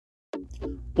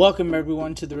Welcome,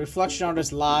 everyone, to the Reflection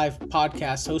Artist Live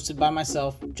podcast hosted by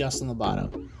myself, Justin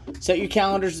Lobato. Set your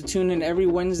calendars to tune in every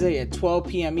Wednesday at 12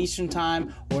 p.m. Eastern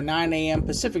Time or 9 a.m.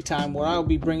 Pacific Time, where I will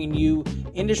be bringing you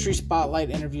industry spotlight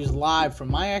interviews live from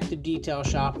my active detail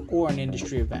shop or an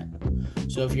industry event.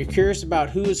 So if you're curious about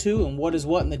who is who and what is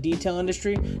what in the detail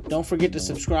industry, don't forget to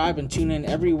subscribe and tune in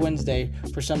every Wednesday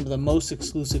for some of the most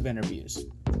exclusive interviews.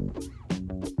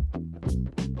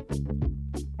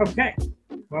 Okay.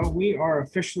 Well, we are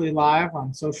officially live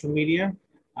on social media.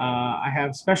 I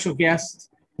have special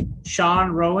guest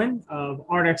Sean Rowan of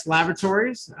Ardex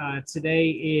Laboratories. Today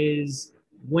is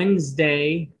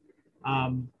Wednesday.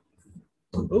 I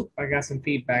got some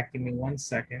feedback. Give me 1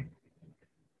 second.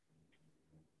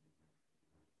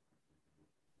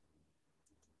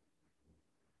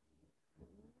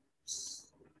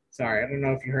 Sorry, I don't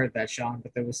know if you heard that, Sean,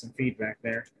 but there was some feedback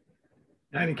there.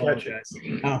 I didn't catch it.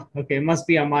 Oh, okay. It must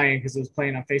be on my end because it was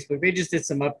playing on Facebook. They just did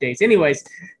some updates. Anyways,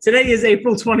 today is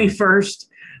April 21st,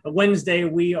 Wednesday.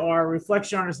 We are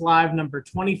Reflection Artist Live number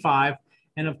 25.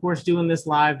 And of course, doing this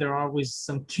live, there are always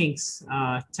some kinks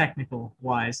technical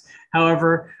wise.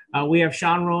 However, we have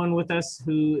Sean Rowan with us,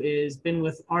 who has been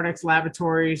with Ardex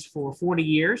Laboratories for 40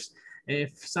 years.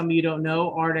 If some of you don't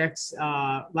know, Ardex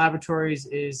Laboratories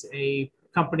is a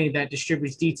company that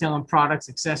distributes detailing products,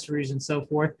 accessories, and so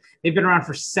forth. They've been around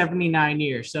for 79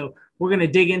 years. So we're going to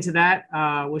dig into that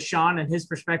with Sean and his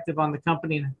perspective on the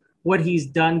company and what he's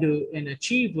done to and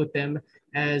achieved with them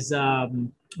as,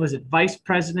 Vice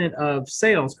President of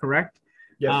Sales, correct?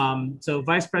 Yes. So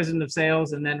Vice President of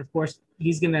Sales. And then, of course,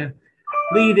 he's going to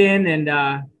lead in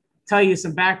and tell you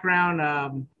some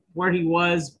background where he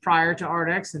was prior to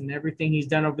Ardex and everything he's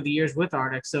done over the years with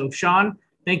Ardex. So, Sean,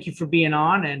 thank you for being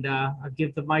on, and I'll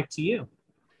give the mic to you.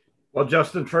 Well,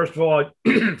 Justin, first of all,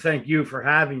 thank you for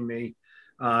having me.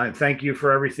 And thank you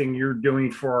for everything you're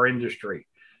doing for our industry.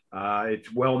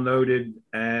 It's well noted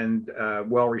and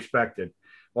well respected.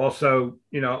 Also,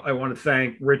 I want to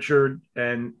thank Richard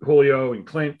and Julio and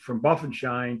Clint from Buff and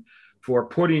Shine for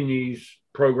putting these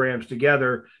programs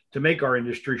together to make our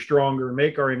industry stronger,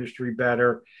 make our industry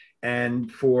better,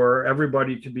 and for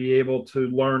everybody to be able to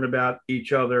learn about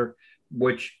each other,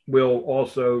 which will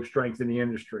also strengthen the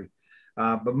industry.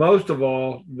 But most of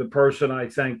all, the person I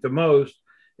thank the most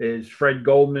is Fred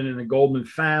Goldman and the Goldman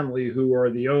family, who are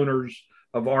the owners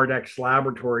of Ardex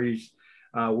Laboratories.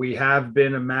 We have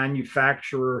been a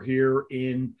manufacturer here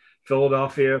in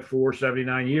Philadelphia for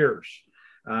 79 years.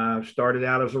 Started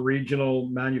out as a regional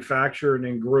manufacturer and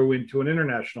then grew into an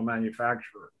international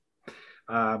manufacturer.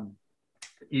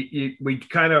 We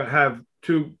kind of have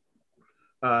two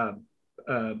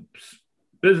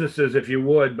businesses, if you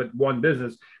would, but one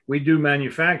business. We do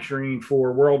manufacturing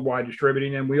for worldwide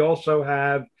distributing, and we also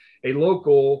have a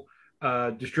local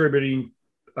distributing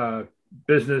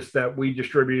business that we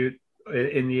distribute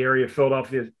in the area of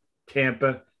Philadelphia,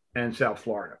 Tampa, and South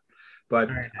Florida.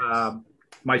 But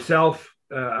myself,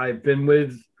 I've been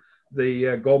with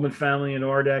the Goldman family and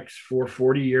Ardex for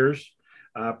 40 years.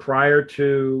 Prior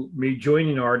to me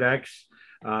joining Ardex,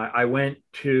 I went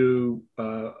to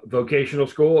vocational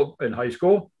school in high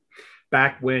school,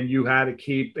 back when you had to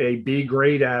keep a B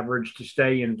grade average to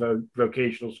stay in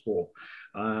vocational school.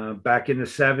 Back in the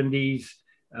 70s,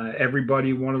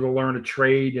 everybody wanted to learn a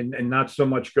trade and not so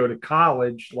much go to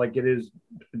college like it is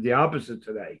the opposite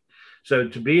today. So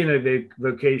to be in a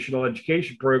vocational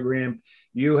education program,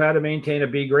 you had to maintain a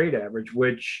B grade average,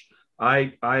 which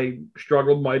I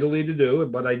struggled mightily to do,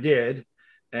 but I did.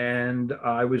 And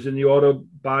I was in the auto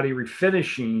body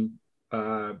refinishing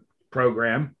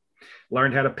program,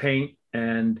 learned how to paint.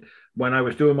 And when I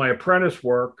was doing my apprentice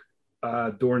work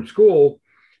during school,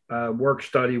 work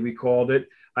study, we called it,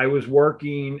 I was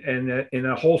working in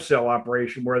a wholesale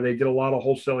operation where they did a lot of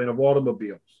wholesaling of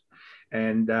automobiles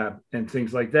and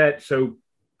things like that. So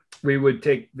we would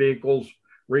take vehicles,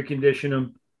 recondition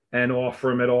them, and offer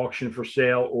them at auction for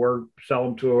sale or sell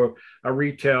them to a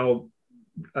retail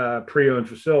pre-owned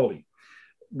facility.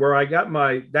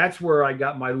 That's where I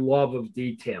got my love of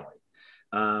detailing.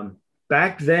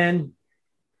 Back then,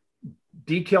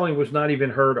 detailing was not even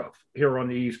heard of here on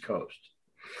the East Coast.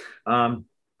 No,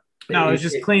 it was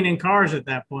just cleaning cars at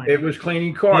that point. It was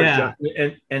cleaning cars. Yeah.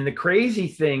 And the crazy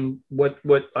thing, what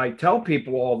I tell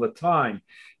people all the time,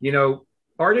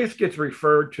 Ardex gets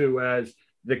referred to as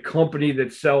the company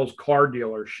that sells car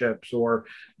dealerships or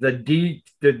the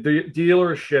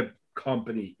dealership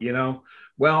company,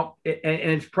 Well, and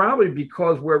it's probably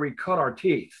because where we cut our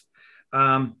teeth.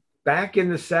 Back in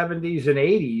the 70s and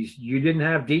 80s, you didn't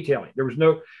have detailing. There was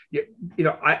no,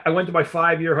 I went to my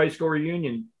 5-year high school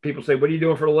reunion. People say, "What are you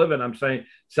doing for a living?" I'm saying,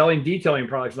 selling detailing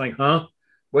products. I'm like, huh?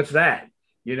 What's that?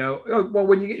 Well,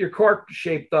 when you get your car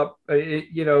shaped up,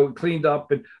 cleaned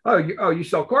up, and you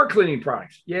sell car cleaning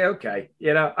products. Yeah, okay,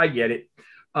 I get it.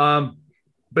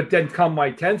 But then come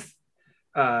my 10th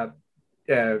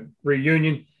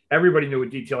reunion, everybody knew what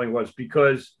detailing was,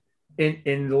 because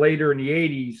later in the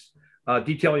 80s,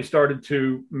 detailing started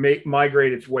to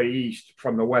migrate its way east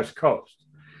from the West Coast.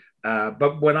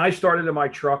 But when I started in my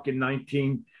truck in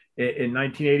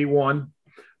 1981,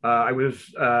 I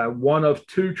was one of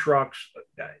two trucks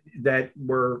that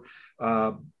were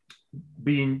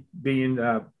being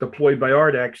deployed by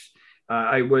Ardex.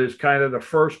 I was kind of the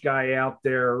first guy out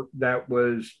there that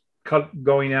was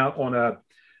going out on a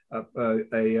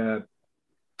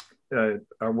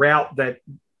route that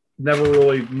never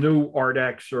really knew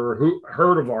Ardex or who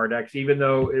heard of Ardex, even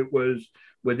though it was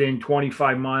within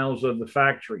 25 miles of the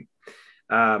factory.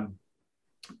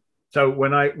 So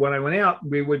when I went out,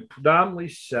 we would predominantly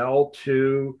sell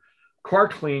to car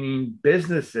cleaning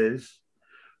businesses,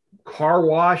 car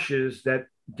washes that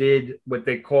did what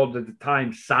they called at the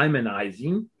time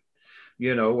Simonizing,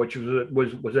 which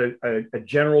was a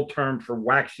general term for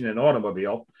waxing an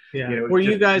automobile. Yeah. Were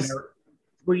you guys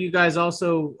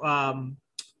also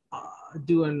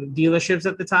doing dealerships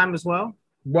at the time as well?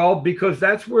 Well, because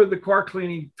that's where the car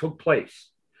cleaning took place.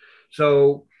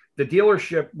 So the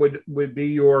dealership would be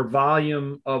your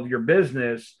volume of your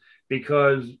business,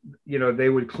 because they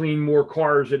would clean more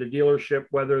cars at a dealership,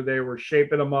 whether they were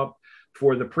shaping them up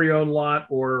for the pre-owned lot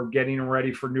or getting them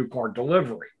ready for new car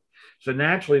delivery. So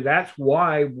naturally, that's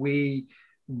why we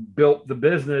built the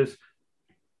business,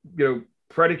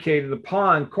 predicated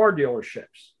upon car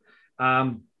dealerships.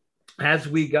 As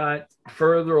we got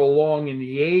further along in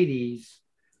the 80s,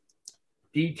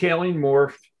 detailing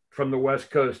morphed from the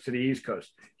West Coast to the East Coast.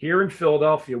 Here in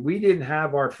Philadelphia, we didn't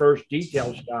have our first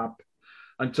detail shop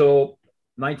until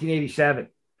 1987.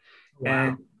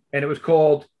 Wow. And it was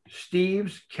called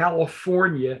Steve's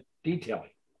California Detailing.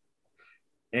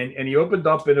 And he opened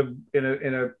up in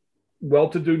a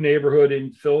well-to-do neighborhood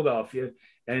in Philadelphia.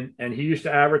 And he used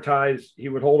to advertise, he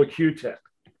would hold a Q-tip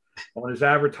on his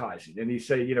advertising. And he'd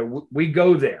say, we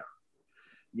go there,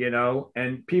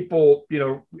 and people,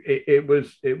 it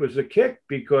was a kick,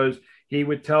 because he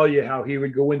would tell you how he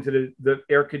would go into the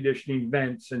air conditioning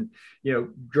vents and,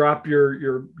 drop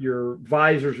your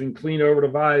visors and clean over the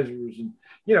visors. And,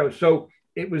 so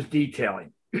it was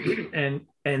detailing. and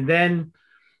then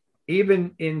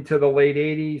even into the late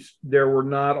 80s, there were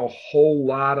not a whole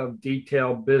lot of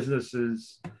detail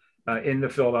businesses in the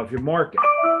Philadelphia market.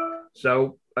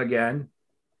 So again,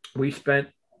 we spent,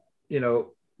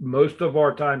 most of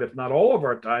our time, if not all of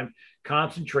our time,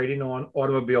 concentrating on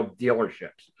automobile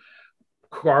dealerships,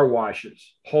 car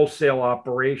washes, wholesale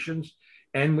operations.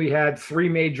 And we had 3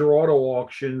 major auto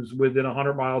auctions within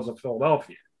 100 miles of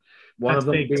Philadelphia. One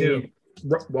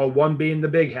being the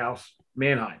big house,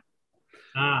 Manheim.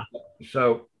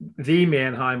 So the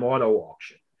Manheim Auto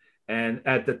Auction. And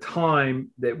at the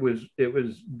time, it was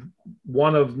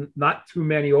one of not too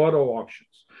many auto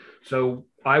auctions. So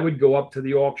I would go up to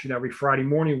the auction every Friday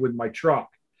morning with my truck.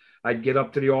 I'd get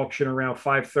up to the auction around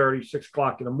 5:30, 6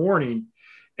 o'clock in the morning,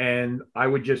 and I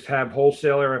would just have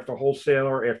wholesaler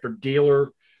after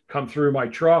dealer come through my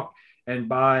truck and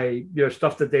buy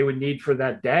stuff that they would need for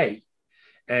that day.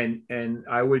 And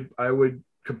I would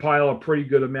compile a pretty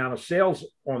good amount of sales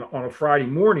on a Friday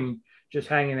morning, just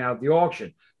hanging out at the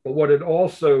auction. But what it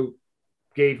also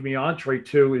gave me entree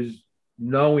to is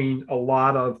knowing a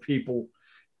lot of people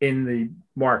in the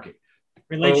market,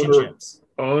 relationships,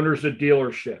 owners of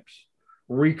dealerships,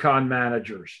 recon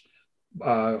managers,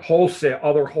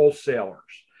 other wholesalers.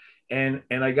 And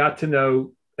I got to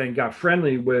know and got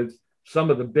friendly with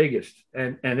some of the biggest,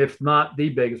 and if not the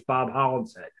biggest, Bob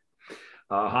Hollinshead.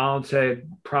 Hollinshead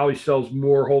probably sells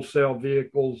more wholesale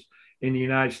vehicles in the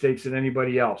United States than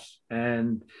anybody else.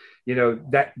 And,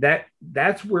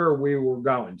 that's where we were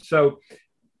going. So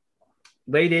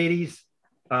late 80s,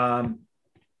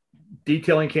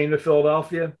 detailing came to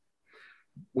Philadelphia.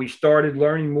 We started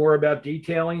learning more about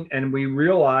detailing, and we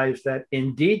realized that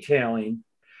in detailing,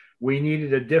 we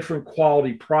needed a different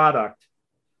quality product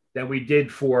than we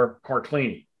did for car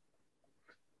cleaning.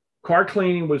 Car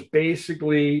cleaning was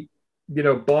basically,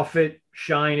 buff it,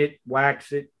 shine it,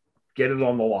 wax it, get it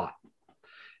on the lot.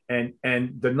 And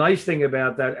the nice thing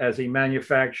about that, as a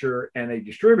manufacturer and a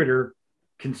distributor,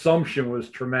 consumption was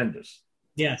tremendous.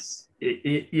 Yes.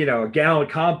 A gallon of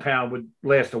compound would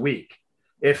last a week,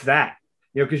 if that.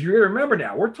 Because you remember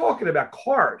now, we're talking about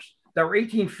cars that were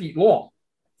 18 feet long.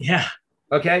 Yeah.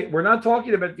 Okay. We're not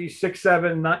talking about these 6,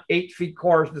 7, 8 feet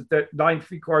cars, that 9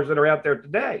 feet cars that are out there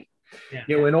today.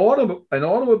 Yeah. An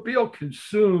automobile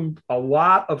consumed a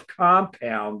lot of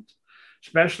compound,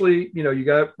 especially, you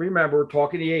got to remember, we're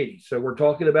talking the 80s. So we're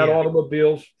talking about Yeah.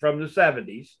 automobiles from the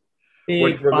 70s.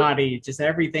 Big body, just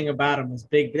everything about them was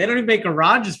big. They don't even make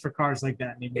garages for cars like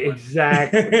that anymore.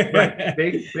 Exactly. Right.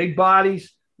 Big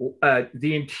bodies.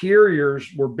 The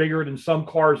interiors were bigger than some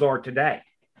cars are today,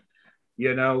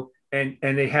 and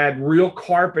they had real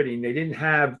carpeting. They didn't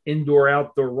have indoor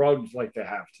outdoor rugs like they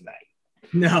have today.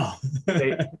 No.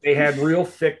 they had real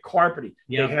thick carpeting.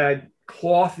 Yep. They had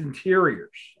cloth interiors.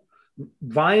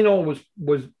 Vinyl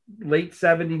was late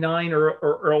 79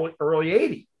 or early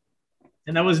 80.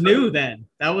 And that was new then.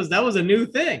 That was a new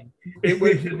thing. It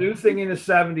was a new thing in the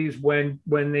 70s when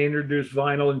they introduced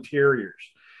vinyl interiors.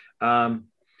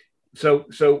 So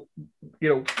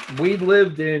we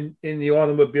lived in the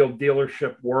automobile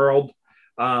dealership world.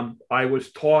 I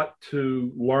was taught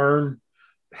to learn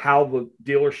how the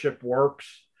dealership works.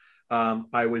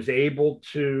 I was able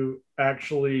to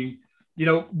actually,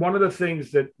 one of the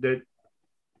things that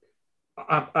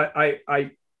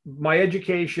my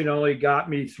education only got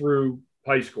me through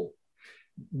high school.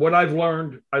 What I've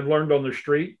learned on the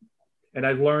street, and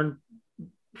I've learned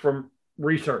from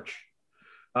research,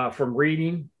 from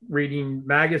reading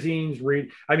magazines.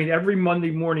 Every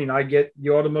Monday morning I get the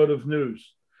automotive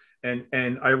news, and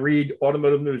I read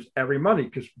automotive news every Monday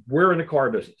because we're in the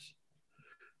car business.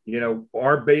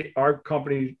 Our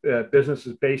company business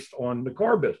is based on the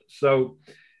car business. So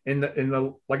in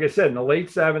the like I said, in the late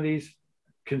 70s,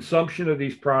 consumption of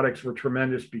these products were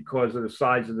tremendous because of the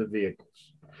size of the vehicles.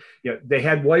 They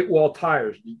had white wall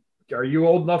tires. Are you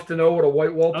old enough to know what a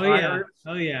white wall tire is?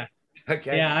 Oh yeah.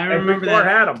 Okay. Yeah, I remember that.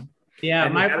 Had them. Yeah,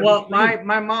 my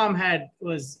mom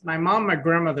and my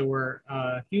grandmother were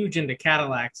huge into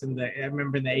Cadillacs I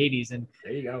remember in the 80s, and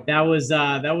there you go. That was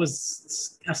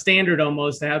a standard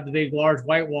almost to have the big large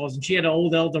white walls, and she had an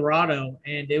old Eldorado,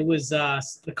 and it was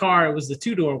the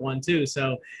 2-door one too.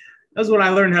 So that's what I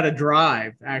learned how to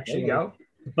drive, actually. There you go.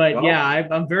 But yeah,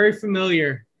 I'm very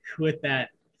familiar with that.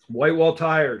 White wall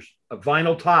tires,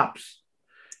 vinyl tops,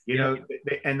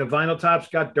 and the vinyl tops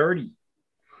got dirty.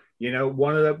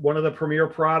 One of the premier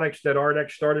products that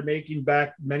Ardex started making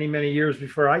back many, many years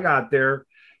before I got there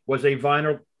was a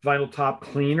vinyl top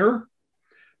cleaner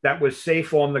that was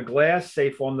safe on the glass,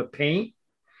 safe on the paint,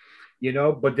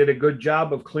 but did a good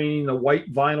job of cleaning the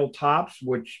white vinyl tops,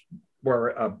 which were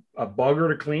a bugger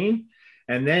to clean.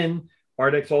 And then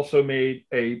Ardex also made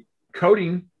a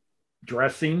coating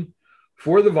dressing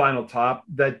for the vinyl top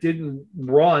that didn't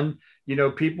run.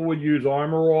 People would use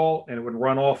Armor All and it would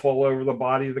run off all over the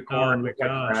body of the car and look like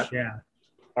crap. Yeah.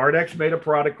 Ardex made a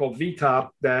product called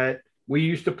V-Top that we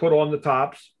used to put on the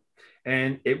tops,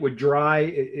 and it would dry.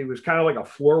 It was kind of like a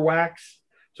floor wax.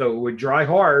 So it would dry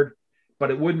hard, but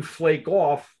it wouldn't flake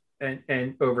off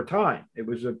and over time. It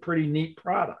was a pretty neat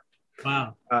product.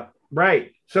 Wow.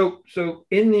 Right. So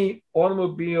in the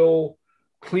automobile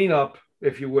cleanup,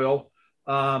 if you will,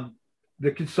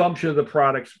 the consumption of the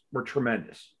products were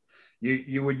tremendous.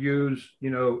 You would use,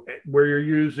 where you're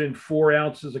using 4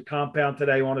 ounces of compound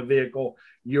today on a vehicle,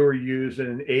 you were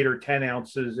using 8 or 10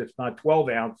 ounces, if not 12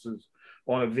 ounces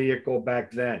on a vehicle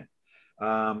back then,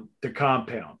 to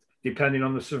compound, depending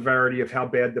on the severity of how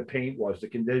bad the paint was, the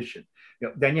condition.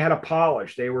 Then you had a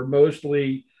polish. They were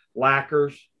mostly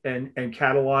lacquers and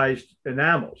catalyzed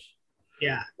enamels.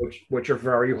 Yeah. Which are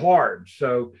very hard.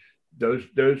 So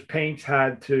those paints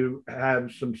had to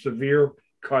have some severe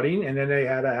cutting, and then they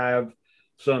had to have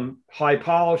some high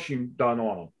polishing done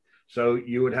on them. So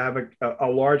you would have a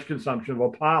large consumption of a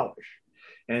polish,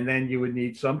 and then you would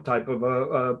need some type of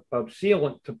a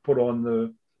sealant to put on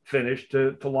the finish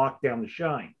to lock down the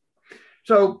shine.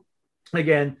 So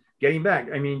again, getting back,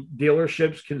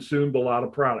 dealerships consumed a lot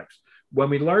of products.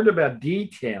 When we learned about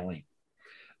detailing,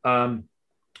 I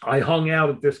hung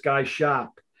out at this guy's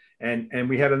shop, and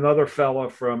we had another fella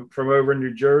from over in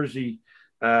New Jersey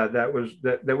that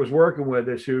was working with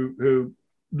us who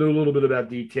knew a little bit about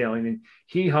detailing, and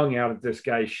he hung out at this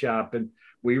guy's shop. And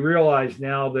we realized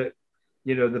now that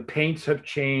the paints have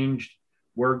changed.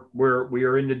 We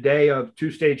are in the day of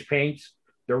 2-stage paints.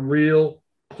 The real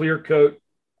clear coat,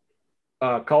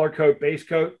 color coat, base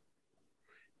coat,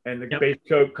 and the base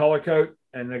coat, color coat,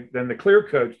 and then the clear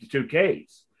coats, the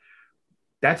 2Ks.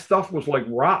 That stuff was like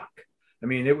rock.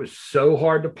 It was so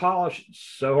hard to polish,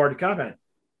 so hard to comment.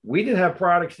 We didn't have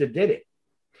products that did it.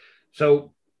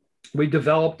 So we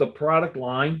developed a product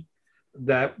line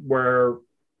that where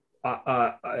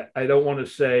I don't want to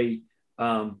say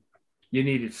you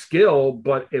needed skill,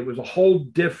 but it was a whole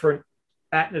different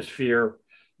atmosphere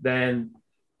than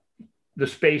the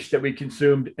space that we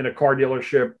consumed in a car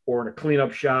dealership or in a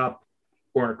cleanup shop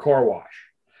or in a car wash.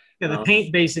 Yeah, the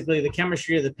paint, basically, the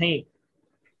chemistry of the paint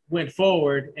went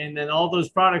forward, and then all those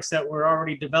products that were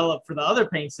already developed for the other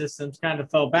paint systems kind of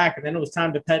fell back, and then it was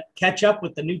time to catch up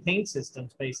with the new paint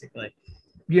systems, basically.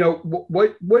 You know,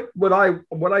 what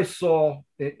I saw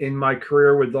in my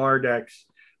career with Ardex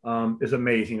is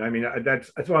amazing. I mean,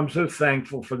 that's why I'm so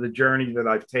thankful for the journey that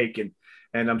I've taken,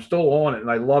 and I'm still on it,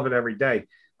 and I love it every day.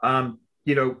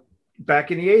 You know,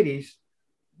 back in the 80s,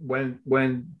 when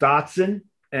Datsun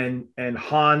and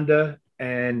Honda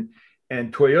and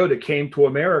Toyota came to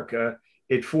America,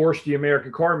 it forced the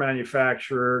American car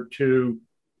manufacturer to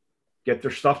get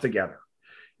their stuff together.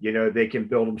 You know, they can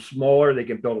build them smaller, they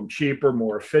can build them cheaper,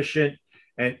 more efficient.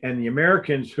 And the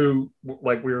Americans who,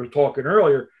 like we were talking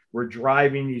earlier, were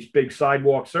driving these big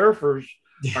sidewalk surfers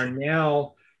are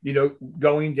now, you know,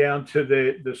 going down to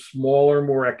the smaller,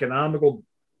 more economical.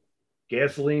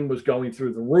 Gasoline was going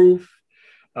through the roof.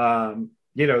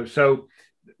 You know, so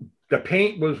the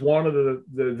paint was one of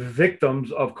the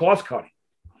victims of cost cutting.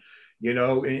 You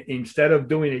know, instead of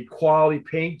doing a quality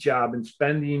paint job and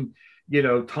spending, you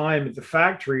know, time at the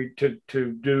factory to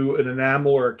do an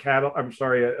enamel or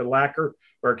a lacquer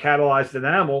or a catalyzed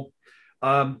enamel,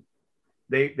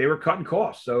 they were cutting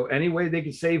costs. So any way they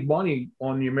could save money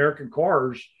on the American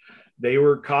cars, they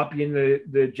were copying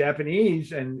the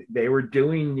Japanese, and they were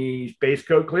doing these base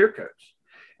coat clear coats.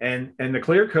 And the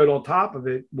clear coat on top of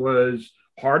it was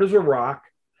hard as a rock.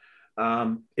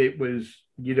 It was,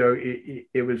 you know,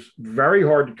 it was very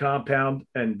hard to compound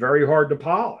and very hard to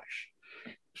polish.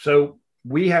 So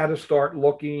we had to start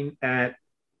looking at,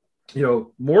 you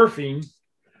know, morphing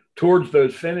towards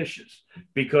those finishes,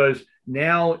 because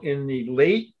now in the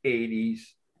late 80s,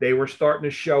 they were starting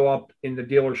to show up in the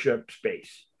dealership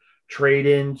space,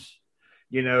 trade-ins,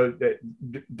 you know,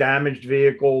 damaged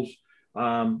vehicles,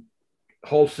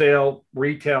 wholesale,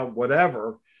 retail,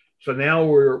 whatever. So now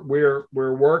we're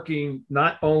working.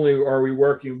 Not only are we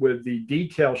working with the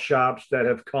detail shops that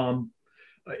have come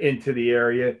into the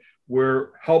area, we're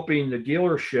helping the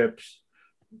dealerships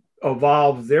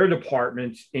evolve their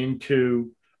departments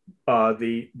into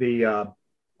the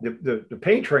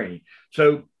paint training.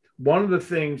 So one of the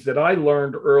things that I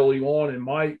learned early on in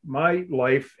my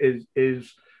life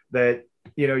is that,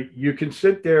 you know, you can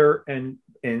sit there and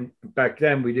back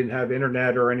then we didn't have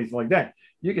internet or anything like that.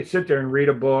 You could sit there and read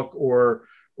a book, or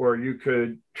you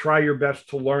could try your best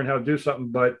to learn how to do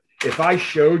something. But if I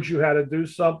showed you how to do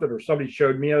something, or somebody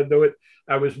showed me how to do it,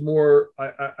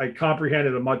 I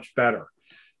comprehended it much better.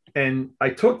 And I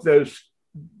took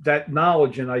that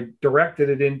knowledge and I directed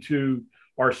it into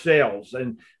our sales.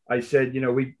 And I said, you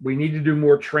know, we need to do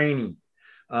more training.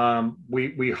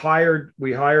 We hired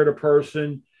a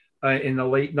person in the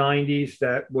late 90s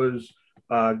that was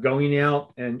going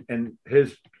out, and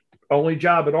his only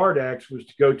job at Ardex was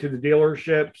to go to the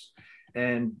dealerships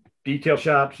and detail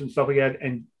shops and stuff like that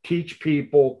and teach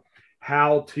people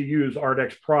how to use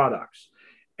Ardex products.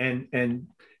 And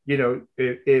you know,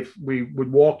 if we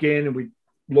would walk in and we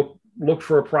look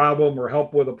for a problem or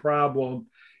help with a problem,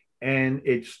 and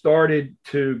it started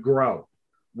to grow,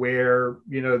 where,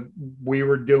 you know, we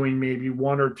were doing maybe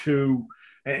one or two,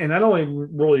 and I don't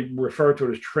even really refer to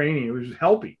it as training, it was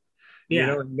helping, you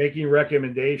know, and making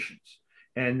recommendations.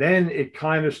 And then it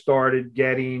kind of started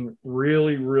getting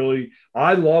really, really,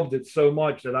 I loved it so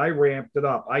much that I ramped it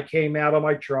up. I came out of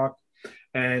my truck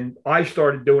and I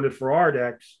started doing it for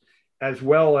Ardex, as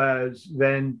well as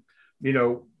then, you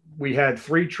know, we had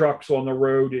 3 trucks on the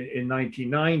road in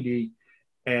 1990.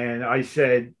 And I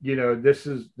said, you know, this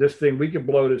thing, we could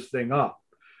blow this thing up.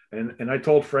 And I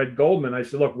told Fred Goldman, I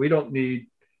said, look, we don't need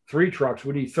 3 trucks.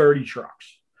 We need 30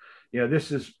 trucks. You know,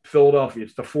 this is Philadelphia.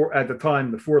 It's at the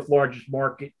time, the 4th largest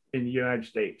market in the United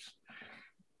States.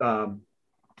 I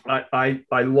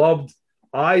loved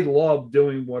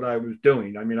doing what I was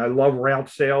doing. I mean, I love route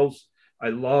sales. I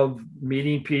love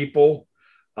meeting people.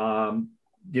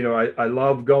 You know, I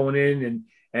love going in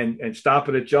and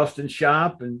stopping at Justin's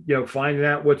shop and, you know, finding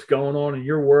out what's going on in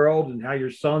your world and how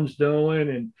your son's doing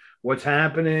and what's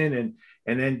happening.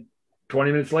 And then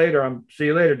 20 minutes later, see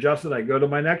you later, Justin. I go to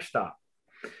my next stop.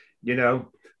 You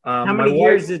know, how many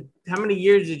years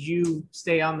did you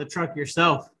stay on the truck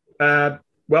yourself? Well,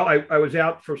 I was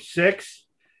out for 6,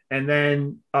 and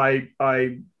then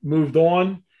I moved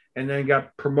on, and then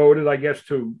got promoted, I guess,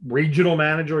 to regional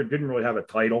manager. It didn't really have a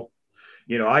title.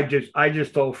 You know, I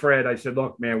just told Fred, I said,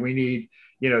 look, man, we need,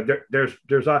 you know,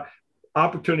 there's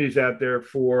opportunities out there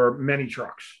for many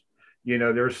trucks. You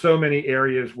know, there's so many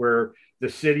areas where the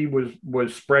city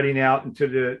was spreading out into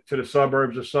the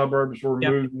suburbs. The suburbs were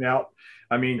moving out.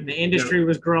 I mean, and the industry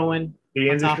was growing. The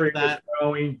on top industry of was that.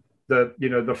 growing.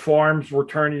 The farms were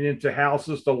turning into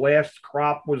houses. The last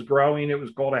crop was growing. It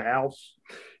was called a house,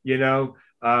 you know.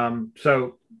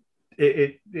 So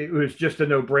it was just a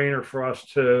no brainer for us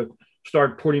to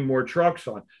start putting more trucks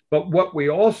on. But what we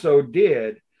also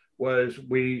did was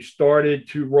we started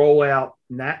to roll out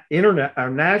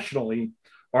nationally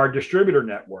our distributor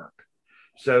network.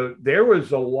 So there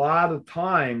was a lot of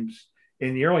times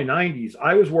in the early 90s,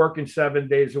 I was working 7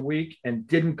 days a week and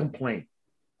didn't complain.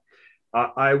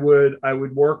 I would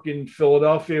work in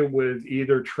Philadelphia with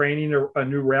either training a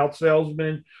new route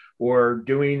salesman or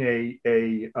doing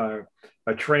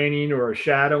a training or a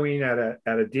shadowing at a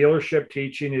dealership,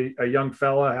 teaching a young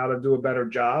fella how to do a better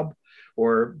job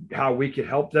or how we could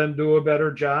help them do a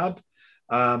better job.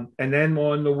 And then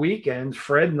on the weekends,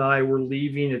 Fred and I were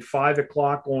leaving at 5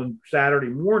 o'clock on Saturday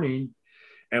morning,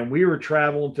 and we were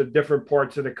traveling to different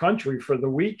parts of the country for the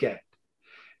weekend.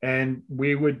 And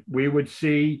we would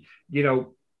see,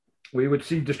 we would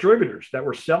see distributors that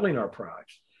were selling our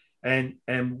products and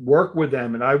work with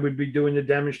them. And I would be doing the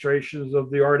demonstrations of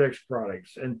the Ardex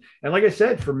products. And like I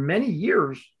said, for many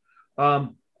years,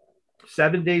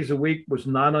 7 days a week was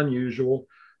not unusual.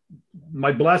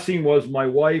 My blessing was my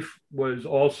wife was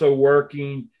also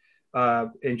working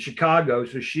in Chicago.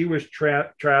 So she was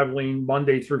traveling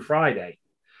Monday through Friday.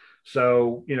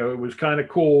 So, it was kind of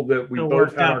cool that we It both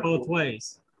worked had out both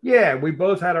ways. yeah, we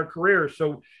both had our careers.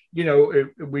 So, we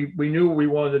knew what we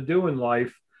wanted to do in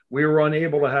life. We were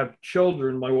unable to have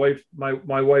children. My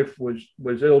wife was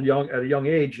ill at a young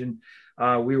age, and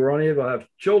we were unable to have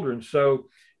children. So,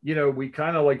 we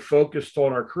kind of like focused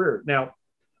on our career. Now,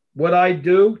 what I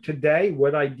do today,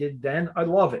 what I did then, I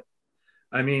love it.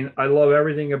 I mean, I love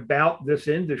everything about this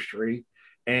industry.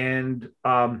 And,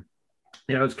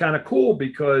 it's kind of cool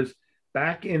because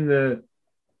back in the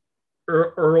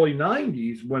early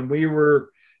 90s, when we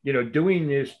were, doing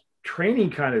this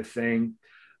training kind of thing,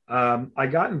 I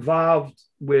got involved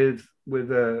with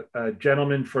a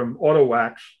gentleman from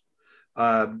AutoWax.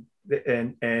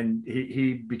 And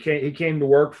he came to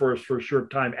work for us for a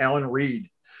short time, Alan Reed,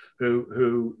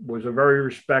 who was a very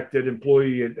respected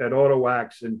employee at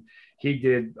AutoWax, and he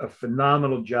did a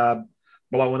phenomenal job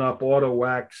blowing up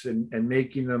AutoWax and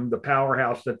making them the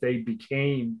powerhouse that they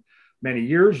became many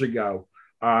years ago.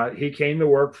 He came to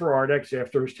work for Ardex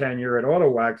after his tenure at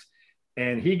AutoWax,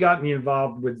 and he got me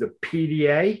involved with the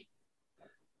PDA,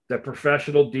 the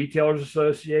Professional Detailers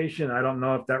Association. I don't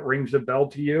know if that rings a bell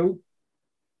to you,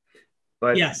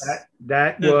 but yes,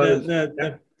 that was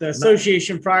the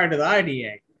association prior to the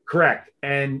IDA. Correct.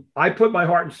 And I put my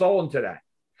heart and soul into that.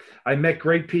 I met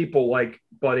great people like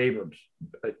Bud Abrams,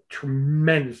 a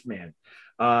tremendous man,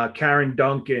 Karen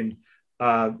Duncan,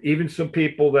 even some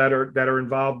people that are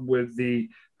involved with the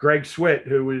Greg Switt,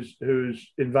 who's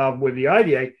involved with the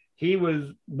IDA. He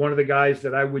was one of the guys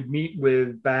that I would meet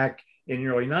with back in the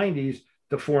early 90s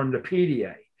to form the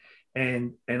PDA.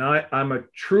 And I'm a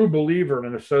true believer in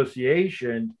an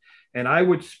association, and I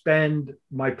would spend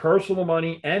my personal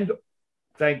money, and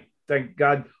thank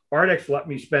God Ardex let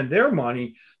me spend their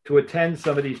money to attend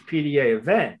some of these PDA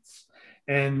events.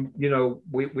 And,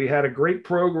 we had a great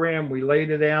program. We laid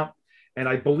it out, and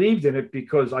I believed in it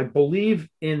because I believe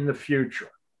in the future.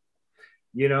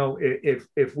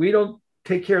 If we don't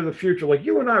take care of the future, like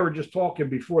you and I were just talking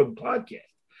before the podcast,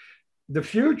 the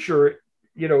future,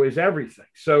 is everything.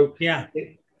 So yeah,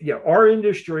 our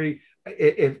industry,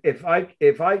 if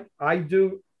I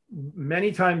do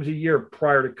many times a year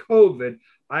prior to COVID,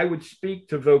 I would speak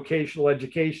to vocational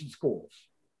education schools.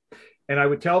 And I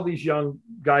would tell these young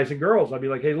guys and girls, I'd be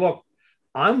like, hey, look,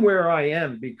 I'm where I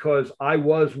am because I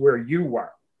was where you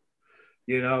were.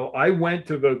 I went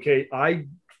to I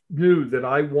knew that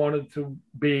I wanted to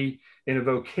be in a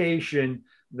vocation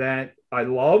that I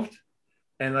loved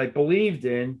and I believed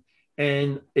in.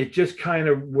 And it just kind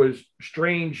of was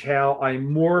strange how I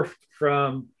morphed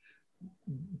from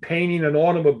painting an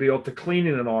automobile to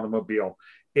cleaning an automobile.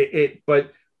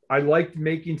 But I liked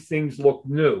making things look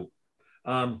new.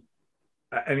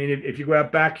 I mean, if you go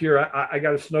out back here, I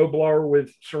got a snowblower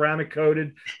with ceramic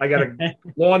coated. I got a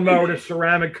lawnmower that's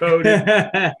ceramic coated.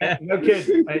 No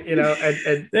kidding,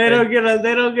 and they don't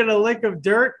get a lick of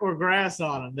dirt or grass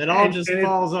on them. It all just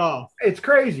falls off. It's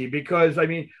crazy because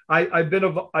I'm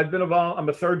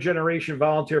a third generation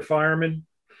volunteer fireman.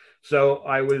 So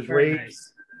I was raised.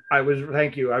 Nice.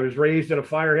 Thank you. I was raised in a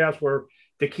firehouse where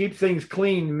to keep things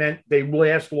clean meant they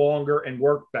last longer and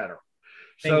work better.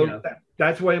 So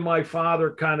that's why my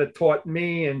father kind of taught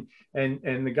me, and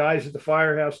the guys at the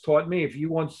firehouse taught me, if you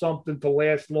want something to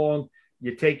last long,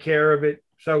 you take care of it.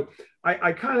 So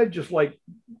I kind of just like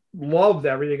loved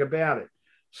everything about it.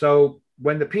 So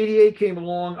when the PDA came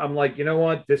along, I'm like, you know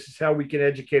what? This is how we can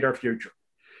educate our future.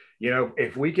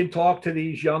 If we can talk to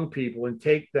these young people and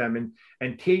take them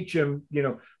and teach them,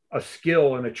 a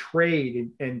skill and a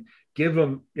trade and give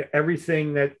them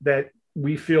everything that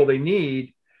we feel they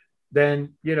need,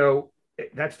 then,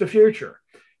 that's the future.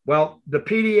 Well, the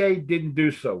PDA didn't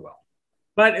do so well.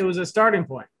 But it was a starting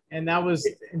point. And that was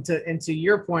into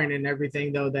your point and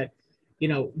everything, though, that,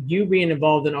 you being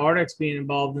involved in Ardex, being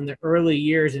involved in the early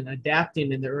years and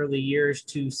adapting in the early years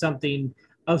to something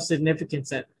of significance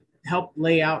that helped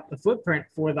lay out the footprint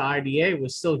for the IDA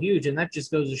was still huge. And that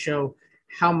just goes to show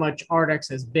how much Ardex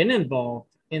has been involved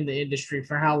in the industry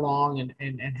for how long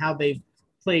and how they've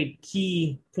played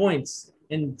key points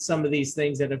in some of these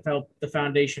things that have helped the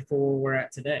foundation for where we're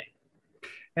at today.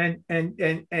 And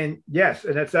yes,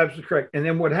 and that's absolutely correct. And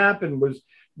then what happened was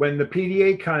when the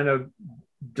PDA kind of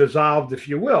dissolved, if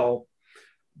you will,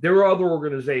 there were other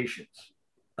organizations.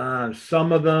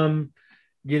 Some of them,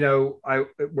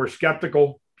 were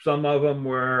skeptical. Some of them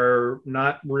were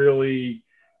not really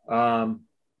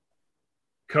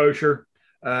kosher.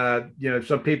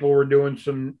 Some people were doing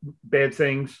some bad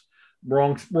things,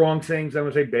 wrong things. I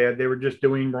would say bad. They were just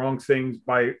doing wrong things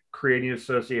by creating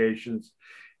associations.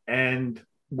 And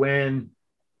when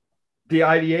the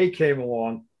IDA came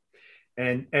along,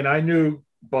 and I knew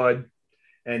Bud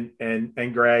and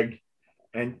Greg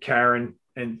and Karen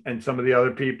and some of the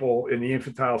other people in the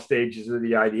infantile stages of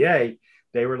the IDA,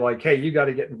 they were like, hey, you got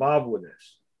to get involved with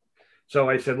this. So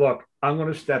I said, look, I'm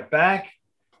going to step back.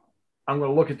 I'm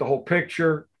going to look at the whole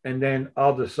picture, and then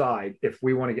I'll decide if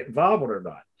we want to get involved with it or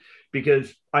not.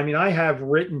 Because, I have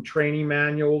written training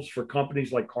manuals for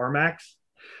companies like CarMax.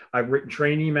 I've written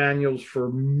training manuals for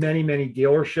many, many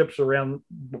dealerships around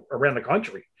the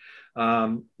country.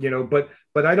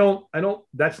 But I don't,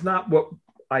 that's not what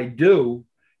I do.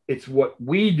 It's what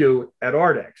we do at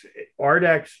Ardex.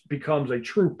 Ardex becomes a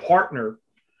true partner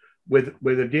with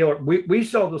a dealer. We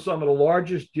sell to some of the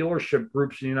largest dealership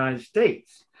groups in the United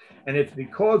States. And it's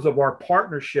because of our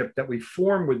partnership that we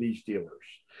form with these dealers.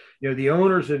 The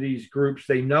owners of these groups,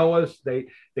 they know us. They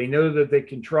know that they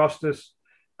can trust us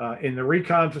in the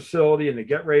recon facility and the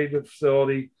get ready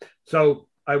facility. So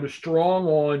I was strong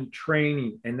on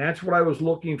training, and that's what I was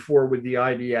looking for with the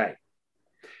IDA.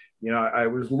 I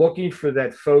was looking for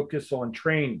that focus on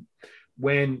training.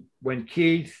 When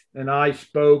Keith and I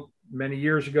spoke many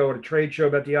years ago at a trade show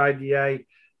about the IDA,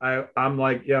 I'm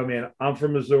like, yo, man, I'm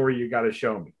from Missouri. You got to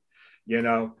show me,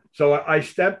 So I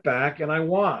stepped back and I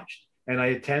watched, and I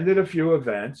attended a few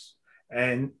events,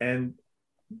 and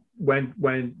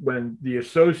when the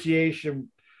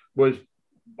association was,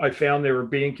 I found they were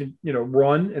being,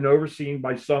 run and overseen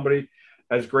by somebody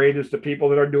as great as the people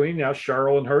that are doing now,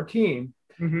 Cheryl and her team.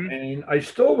 Mm-hmm. And I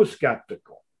still was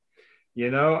skeptical,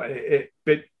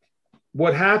 but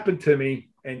what happened to me,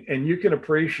 and you can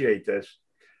appreciate this,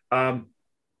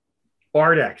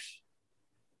 Ardex,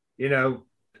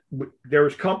 there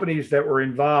was companies that were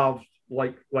involved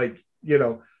like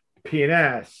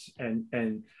P&S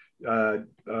and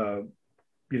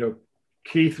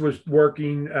Keith was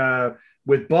working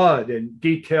with Bud and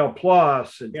Detail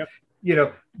Plus, and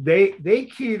yep. They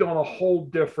keyed on a whole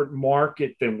different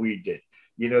market than we did.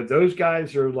 Those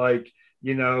guys are like,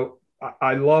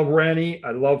 I love Rennie,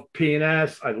 I love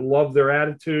P&S, I love their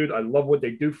attitude, I love what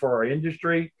they do for our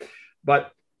industry,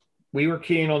 but we were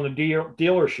keen on the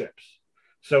dealerships.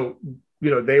 So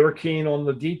they were keen on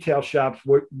the detail shops,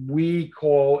 what we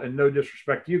call, and no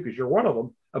disrespect to you because you're one of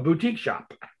them, a boutique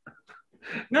shop.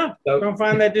 No, so, don't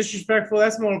find that disrespectful.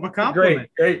 That's more of a compliment.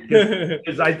 Great.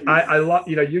 Because I love,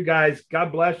 you guys,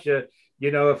 God bless you.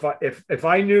 If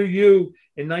I knew you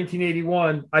in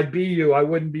 1981, I'd be you. I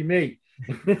wouldn't be me.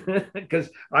 Because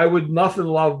I would nothing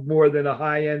love more than a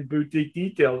high-end boutique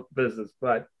detail business.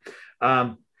 But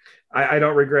I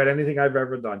don't regret anything I've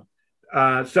ever done.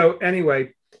 So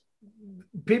anyway,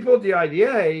 people at the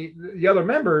IDA, the other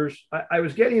members, I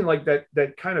was getting like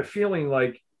that kind of feeling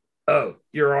like, oh,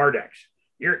 you're Ardex.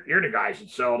 You're the guys that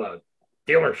sell to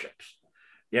dealerships,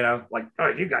 like, oh,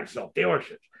 you guys sell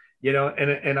dealerships,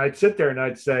 and I'd sit there and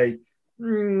I'd say,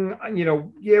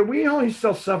 yeah, we only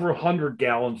sell several hundred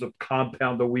gallons of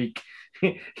compound a week,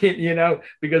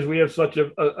 because we have such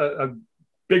a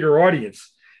bigger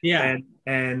audience. Yeah.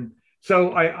 And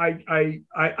so I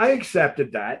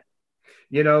accepted that,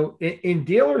 in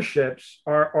dealerships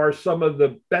are some of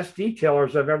the best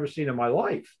detailers I've ever seen in my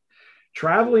life.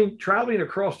 Traveling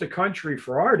across the country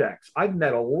for Ardex, I've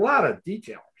met a lot of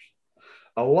detailers,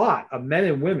 a lot of men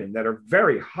and women that are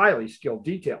very highly skilled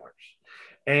detailers.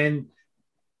 And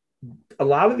a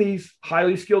lot of these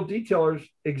highly skilled detailers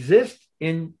exist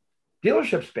in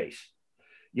dealership space.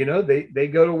 They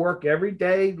go to work every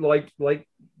day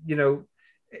you know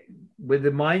with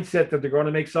the mindset that they're going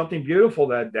to make something beautiful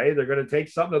that day. They're going to take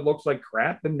something that looks like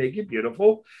crap and make it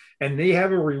beautiful, and they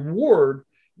have a reward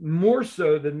more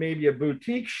so than maybe a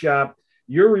boutique shop.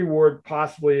 Your reward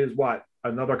possibly is what?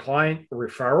 Another client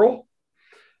referral.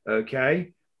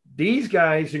 Okay. These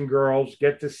guys and girls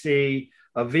get to see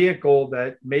a vehicle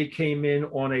that may came in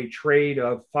on a trade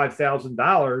of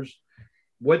 $5,000.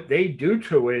 What they do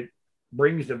to it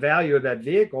brings the value of that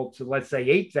vehicle to, let's say,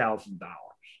 $8,000.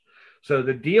 So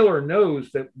the dealer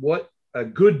knows that what a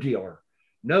good dealer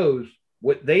knows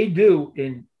what they do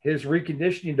in his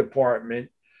reconditioning department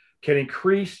can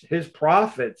increase his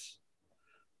profits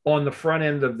on the front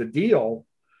end of the deal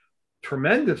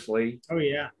tremendously. Oh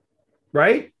yeah.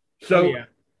 Right. So, oh, yeah.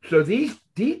 so these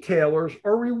detailers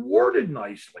are rewarded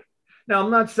nicely. Now,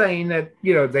 I'm not saying that,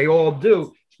 they all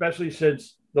do, especially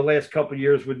since the last couple of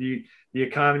years with the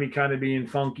economy kind of being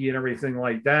funky and everything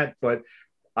like that. But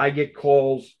I get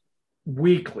calls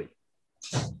weekly.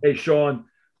 Hey, Sean,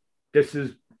 this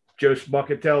is Joe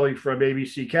Smuckatelli from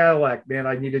ABC Cadillac. Man,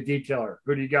 I need a detailer.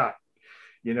 Who do you got?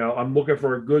 I'm looking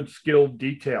for a good skilled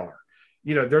detailer.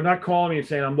 They're not calling me and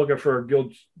saying I'm looking for a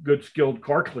good skilled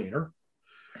car cleaner.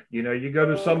 You go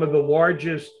to some of the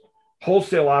largest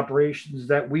wholesale operations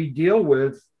that we deal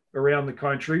with around the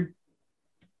country.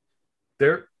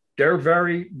 They're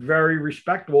very, very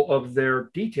respectful of their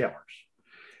detailers.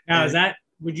 Now,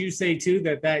 would you say too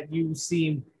that you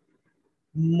see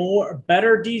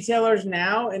better detailers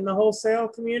now in the wholesale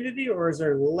community, or is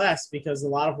there less because a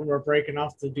lot of them are breaking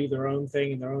off to do their own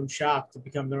thing in their own shop to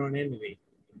become their own entity?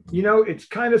 It's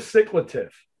kind of cyclical.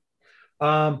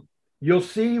 You'll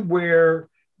see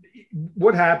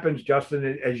what happens,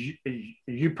 Justin, as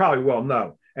you probably well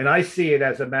know, and I see it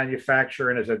as a manufacturer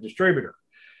and as a distributor.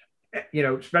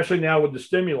 Especially now with the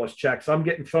stimulus checks, I'm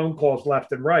getting phone calls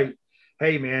left and right.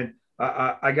 Hey, man,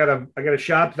 I got a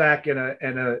shop vac and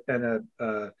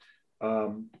a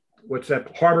what's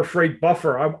that, Harbor Freight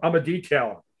buffer. I'm a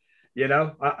detailer.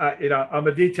 I'm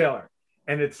a detailer,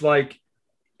 and it's like,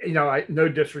 no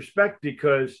disrespect,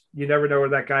 because you never know where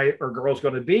that guy or girl's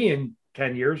going to be in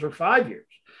 10 years or 5 years.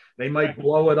 They might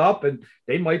blow it up and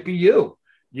they might be you,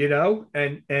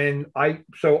 and I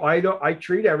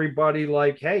treat everybody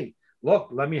like, hey, look,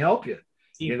 let me help you.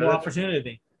 Equal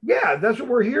opportunity. Yeah, that's what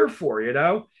we're here for,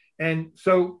 And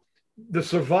so the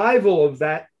survival of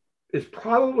that is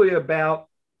probably about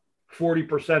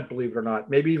 40%, believe it or not,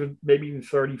 maybe even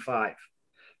 35%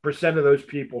 of those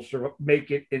people make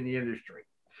it in the industry,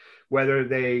 whether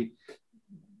they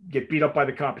get beat up by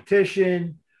the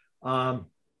competition, don't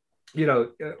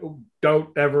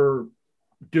ever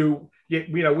do,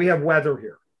 we have weather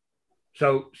here.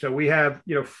 So we have,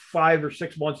 5 or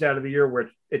 6 months out of the year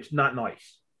where it's not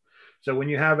nice. So when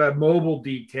you have a mobile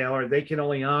detailer, they can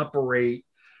only operate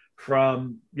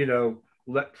from, Rob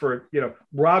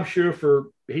Schufer,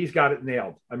 he's got it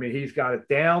nailed. I mean, he's got it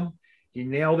down. He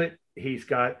nailed it. He's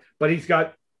got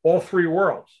all three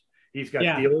worlds. He's got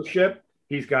dealership,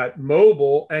 he's got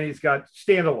mobile, and he's got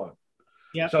standalone.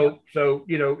 Yeah. So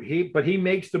he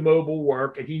makes the mobile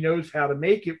work, and he knows how to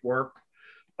make it work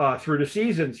through the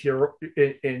seasons here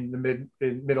in the mid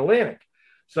Atlantic.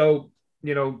 So,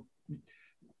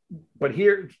 but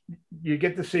here you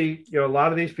get to see, a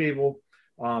lot of these people,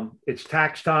 it's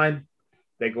tax time.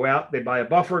 They go out, they buy a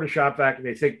buffer and a shop vac, and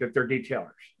they think that they're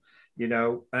detailers,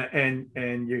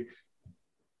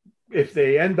 if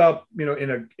they end up, in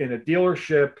a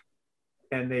dealership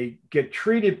and they get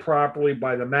treated properly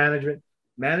by the management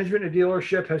of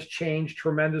dealership has changed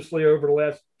tremendously over the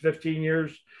last 15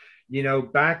 years.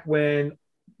 Back in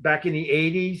the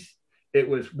 80s, it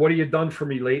was, what have you done for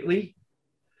me lately?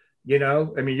 You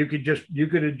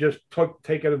could have just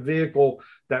taken a vehicle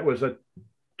that was a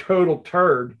total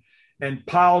turd and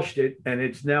polished it, and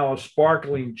it's now a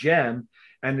sparkling gem,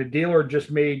 and the dealer just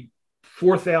made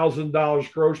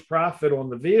 $4,000 gross profit on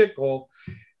the vehicle.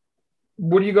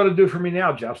 What are you going to do for me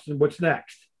now, Justin? What's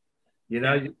next? What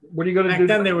are you going to do? Back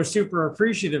then, they were super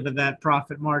appreciative of that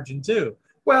profit margin too.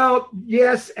 Well,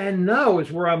 yes and no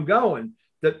is where I'm going.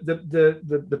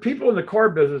 The people in the car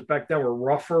business back then were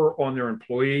rougher on their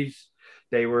employees.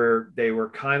 They were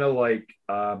kind of like,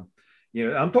 I'm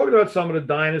talking about some of the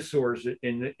dinosaurs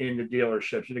in the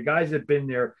dealerships, the guys that have been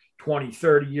there 20,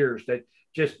 30 years that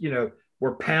just,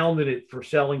 were pounding it for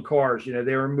selling cars.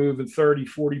 They were moving 30,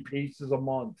 40 pieces a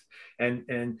month.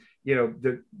 And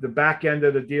the back end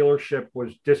of the dealership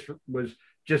was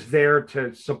just there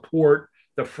to support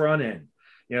the front end.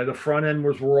 The front end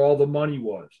was where all the money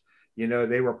was.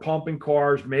 They were pumping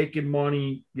cars, making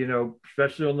money,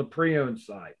 especially on the pre-owned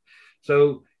side.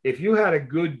 So, if you had a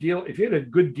good deal, if you had a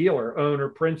good dealer, owner,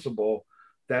 principal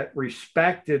that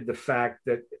respected the fact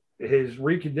that his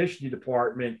reconditioning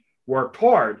department worked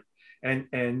hard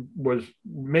and was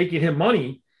making him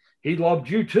money, he loved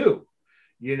you too,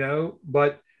 you know.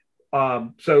 But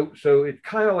so it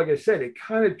kind of, like I said, it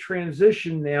kind of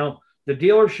transitioned now. The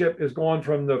dealership is going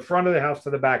from the front of the house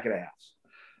to the back of the house.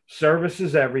 Service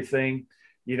is everything.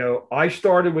 You know, I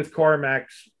started with CarMax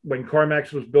when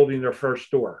CarMax was building their first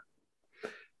store.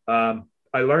 I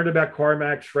learned about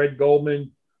CarMax. Fred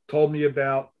Goldman told me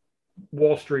about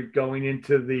Wall Street going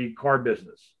into the car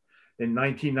business in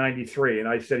 1993. And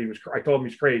I said I told him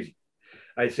he's crazy.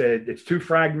 I said, it's too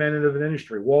fragmented of an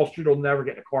industry. Wall Street will never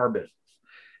get in the car business.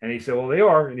 And he said, well, they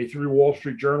are. And he threw Wall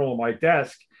Street Journal on my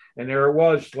desk. And there it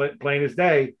was, plain as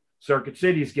day, Circuit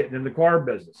City's getting in the car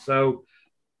business. So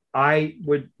I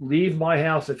would leave my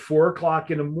house at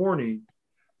 4:00 in the morning,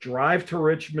 drive to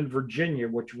Richmond, Virginia,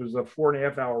 which was a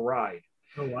 4.5-hour ride.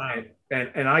 Oh, wow.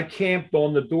 And I camped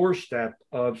on the doorstep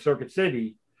of Circuit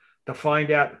City to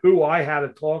find out who I had to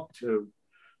talk to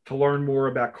learn more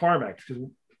about CarMax, because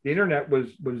the internet was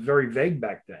very vague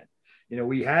back then. You know,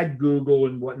 we had Google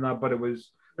and whatnot, but it was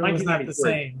not the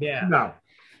same. Yeah. No.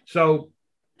 So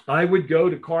I would go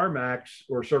to CarMax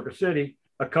or Circuit City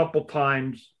a couple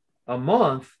times a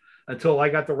month until I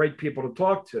got the right people to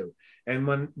talk to. And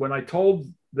when I told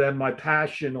them my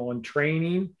passion on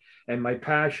training and my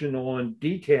passion on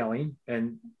detailing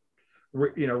and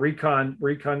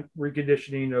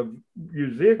reconditioning of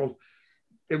used vehicles,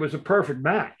 it was a perfect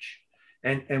match.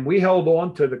 And we held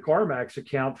on to the CarMax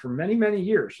account for many, many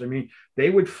years. I mean,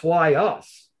 they would fly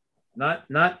us, not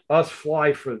us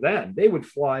fly for them. They would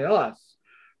fly us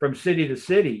from city to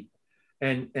city,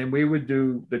 and we would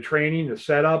do the training, the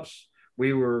setups.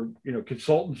 We were,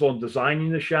 consultants on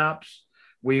designing the shops.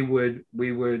 We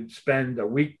would spend a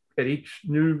week at each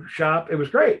new shop. It was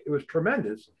great. It was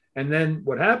tremendous. And then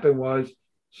what happened was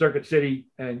Circuit City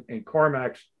and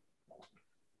CarMax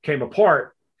came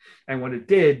apart. And when it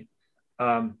did,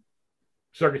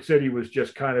 Circuit City was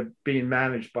just kind of being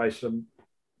managed by some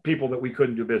people that we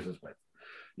couldn't do business with.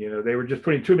 They were just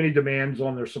putting too many demands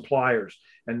on their suppliers,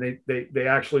 and they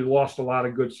actually lost a lot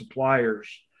of good suppliers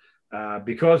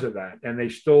because of that. And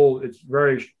it's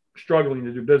very struggling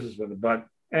to do business with it, but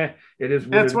it is.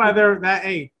 That's why they're that.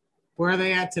 Hey, where are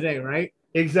they at today? Right.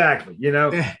 Exactly.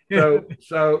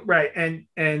 So right.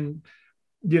 And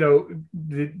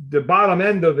the bottom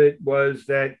end of it was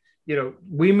that,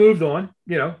 we moved on,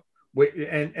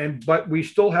 but we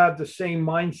still have the same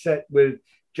mindset with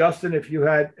Justin. If you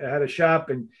had a shop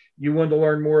and you wanted to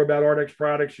learn more about Ardex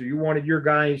products, or you wanted your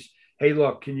guys, hey,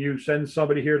 look, can you send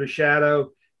somebody here to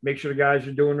shadow, make sure the guys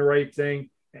are doing the right thing?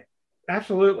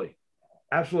 Absolutely.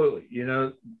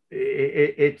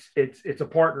 It's a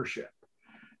partnership,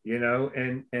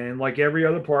 and like every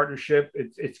other partnership,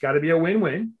 it's got to be a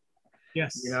win-win.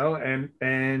 Yes.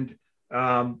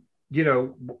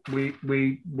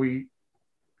 We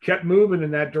kept moving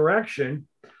in that direction.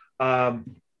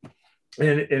 And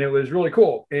it was really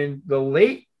cool. In the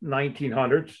late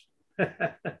 1900s, the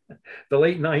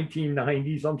late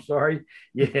 1990s, I'm sorry.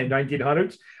 Yeah,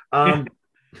 1900s.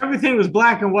 Everything was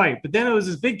black and white, but then it was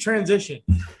this big transition.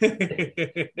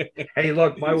 Hey,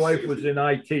 look, my wife was in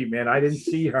IT, man. I didn't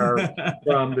see her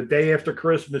from the day after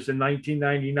Christmas in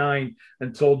 1999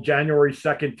 until January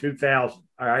 2nd, 2000.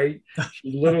 All right.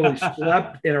 She literally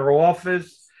slept in her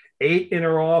office, ate in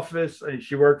her office, and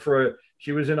she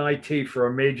was in IT for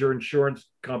a major insurance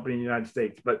company in the United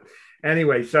States. But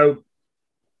anyway, so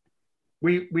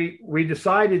we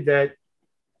decided that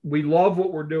we love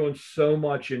what we're doing so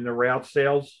much in the route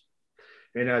sales.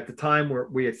 And at the time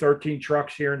we had 13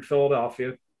 trucks here in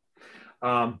Philadelphia.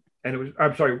 At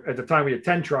the time we had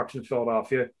 10 trucks in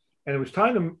Philadelphia, and it was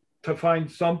time to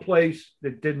find some place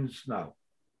that didn't snow.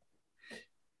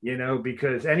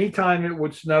 Because anytime it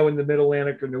would snow in the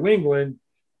Mid-Atlantic or New England,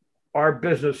 our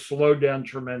business slowed down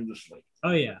tremendously.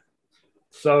 Oh, yeah.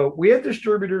 So we had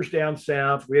distributors down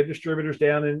south. We had distributors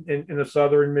down in the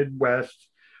southern Midwest.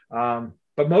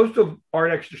 But most of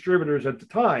Ardex distributors at the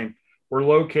time were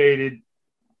located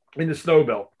in the snow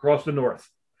belt across the north,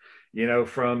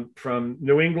 from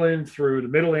New England through the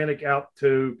Mid-Atlantic out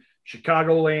to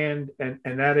Chicagoland and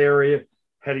that area,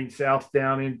 heading south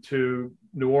down into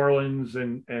New Orleans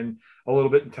and a little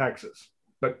bit in Texas,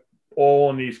 but all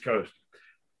on the East Coast.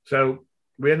 So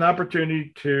we had an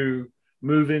opportunity to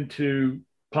move into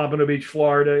Pompano Beach,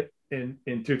 Florida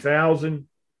in 2000.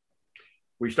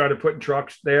 We started putting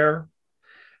trucks there.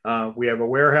 We have a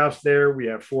warehouse there. We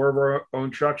have 4 of our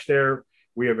own trucks there.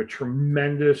 We have a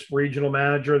tremendous regional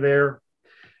manager there,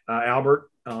 Albert.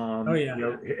 Oh yeah.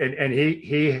 And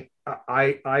he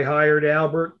I hired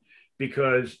Albert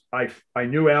because I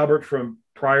knew Albert from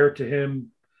prior to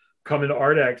him coming to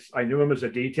Ardex. I knew him as a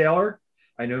detailer,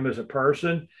 I knew him as a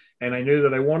person, and I knew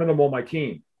that I wanted him on my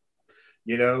team.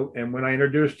 And when I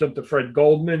introduced him to Fred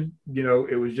Goldman,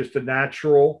 it was just a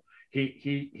natural.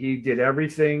 He did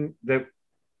everything that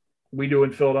we do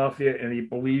in Philadelphia, and he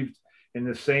believed in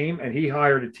the same, and he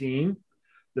hired a team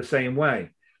the same way.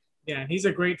 Yeah, he's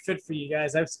a great fit for you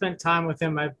guys. I've spent time with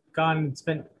him. I've gone and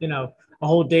spent, a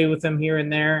whole day with him here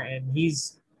and there, and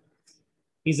he's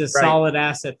a solid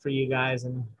asset for you guys.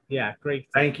 And yeah, great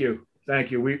fit. Thank you.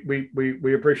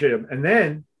 We appreciate him. And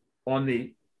then on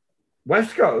the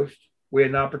West Coast, we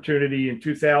had an opportunity in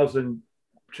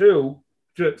 2002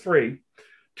 to 3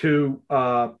 to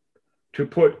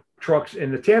put trucks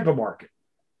in the Tampa market.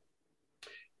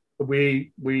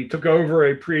 We took over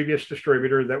a previous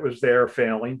distributor that was there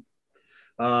failing.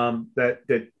 And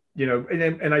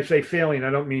I say failing, I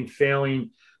don't mean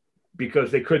failing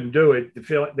because they couldn't do it.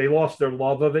 They lost their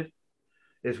love of it,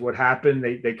 is what happened.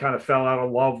 They kind of fell out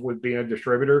of love with being a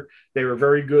distributor. They were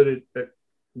very good at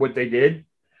what they did,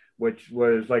 which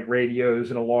was like radios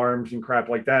and alarms and crap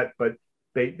like that. But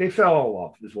they fell out of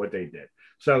love is what they did.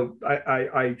 So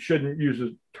I shouldn't use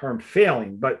the term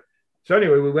failing. But so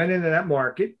anyway, we went into that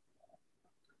market.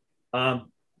 I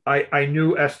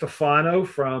knew Estefano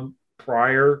from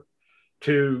prior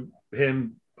to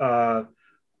him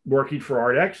working for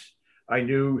Ardex. I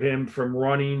knew him from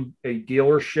running a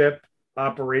dealership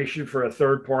operation for a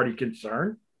third-party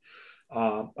concern.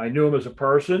 I knew him as a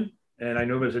person, and I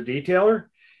knew him as a detailer.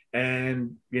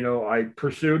 And, I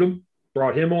pursued him,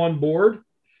 brought him on board.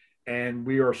 And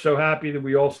we are so happy that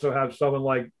we also have someone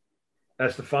like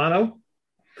Estefano.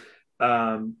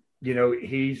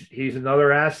 He's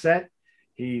another asset.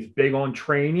 He's big on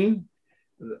training.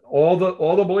 All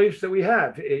the beliefs that we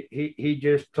have, he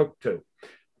just took to.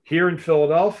 Here in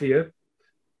Philadelphia,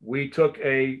 we took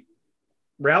a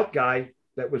route guy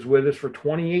that was with us for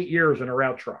 28 years in a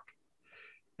route truck,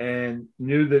 and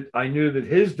I knew that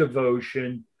his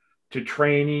devotion to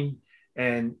training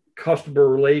and customer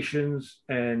relations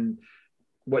and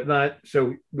whatnot.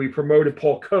 So we promoted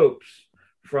Paul Copes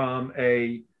from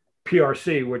a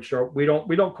PRC, which we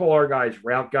don't call our guys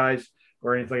route guys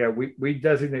or anything like that. We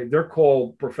designate, they're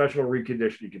called professional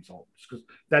reconditioning consultants, because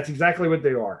that's exactly what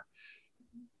they are.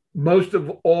 Most of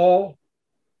all,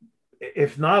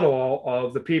 if not all,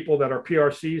 of the people that are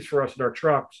PRCs for us in our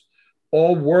trucks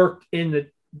all worked in the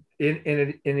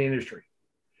industry.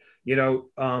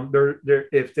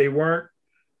 If they weren't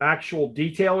actual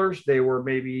detailers, they were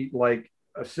maybe like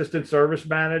assistant service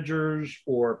managers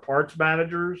or parts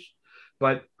managers.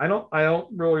 But I don't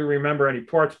really remember any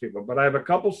parts people, but I have a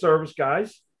couple service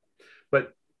guys,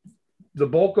 but the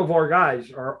bulk of our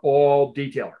guys are all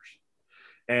detailers,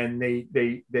 and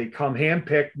they come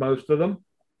handpicked, most of them.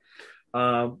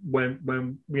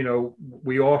 When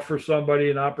we offer somebody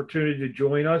an opportunity to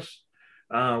join us,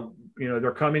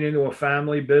 they're coming into a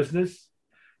family business.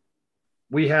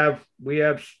 We have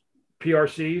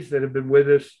PRCs that have been with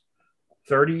us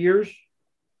 30 years,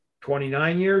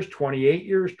 29 years, 28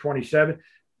 years, 27.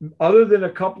 Other than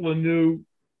a couple of new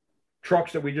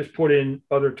trucks that we just put in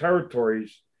other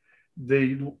territories,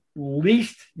 the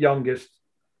least youngest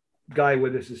guy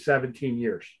with us is 17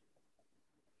 years.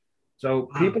 So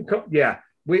people come, yeah.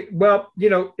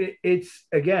 It's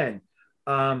again,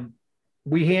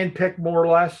 we handpick more or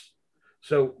less.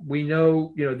 So we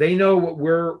know, they know what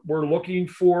we're looking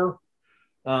for.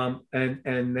 And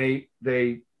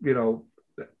they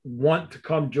want to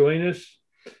come join us.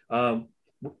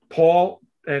 Paul,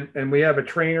 and we have a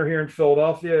trainer here in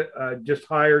Philadelphia, just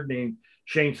hired, named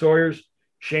Shane Sawyers.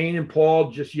 Shane and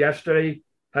Paul just yesterday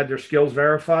had their skills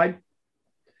verified.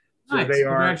 So nice.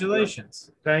 Congratulations.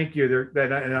 Thank you.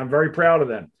 And I'm very proud of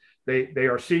them. They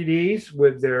are CDs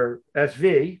with their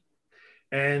SV,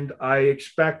 and I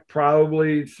expect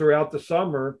probably throughout the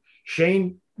summer,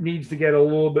 Shane needs to get a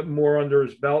little bit more under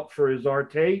his belt for his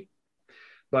RT.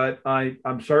 But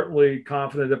I'm certainly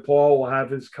confident that Paul will have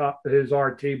his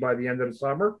RT by the end of the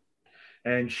summer,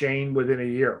 and Shane within a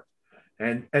year,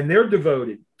 and they're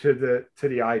devoted to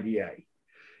the IDA,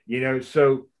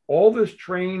 So all this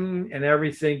training and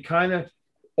everything kind of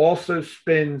also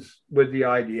spins with the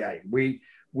IDA. We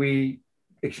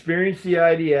experienced the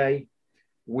IDA.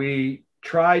 We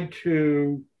tried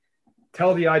to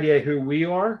tell the IDA who we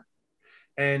are.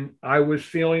 And I was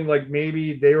feeling like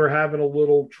maybe they were having a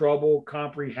little trouble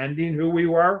comprehending who we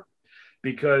were,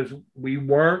 because we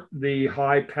weren't the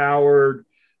high-powered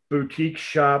boutique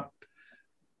shop,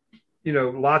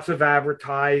 lots of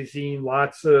advertising,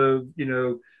 lots of,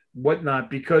 whatnot,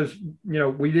 because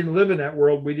we didn't live in that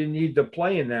world. We didn't need to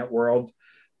play in that world,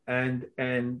 and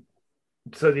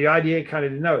so the IDA kind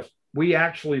of didn't know us. We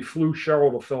actually flew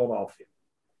Cheryl to Philadelphia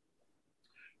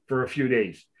for a few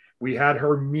days. We had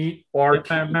her meet our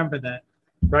team. I remember that.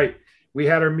 Right. We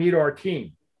had her meet our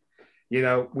team.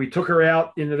 We took her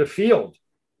out into the field,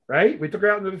 right? We took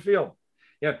her out into the field.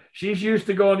 She's used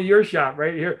to going to your shop,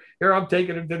 right? Here I'm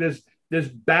taking her to this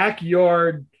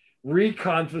backyard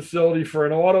recon facility for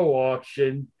an auto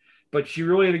auction, but she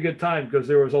really had a good time because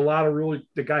there was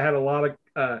the guy had a lot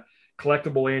of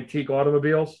collectible antique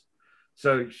automobiles.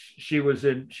 So she was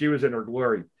in her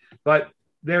glory. But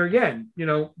there again,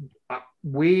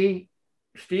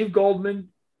 Steve Goldman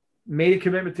made a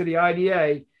commitment to the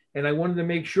IDA, and I wanted to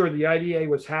make sure the IDA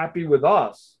was happy with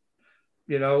us,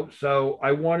 so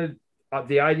I wanted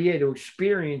the IDA to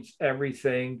experience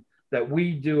everything that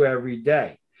we do every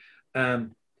day.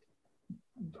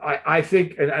 I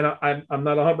think, and I'm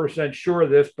not 100% sure of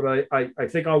this, but I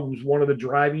think I was one of the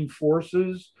driving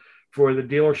forces for the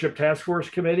Dealership Task Force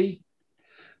Committee,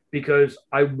 because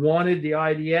I wanted the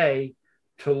IDA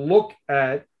to look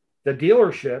at the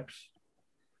dealerships,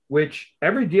 which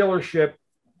every dealership,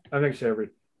 I think it's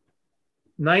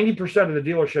 90% of the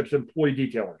dealerships employ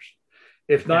detailers.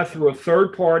 If not through a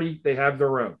third party, they have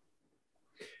their own.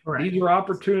 Right. These are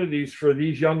opportunities for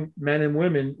these young men and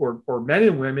women, or men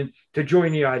and women, to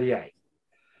join the IDA.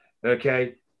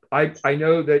 Okay. I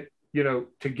know that,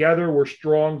 together we're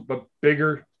strong, but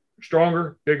bigger,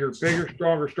 stronger, bigger,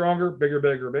 stronger,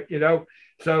 bigger,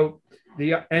 so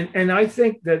and I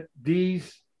think that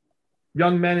these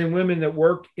young men and women that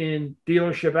work in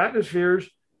dealership atmospheres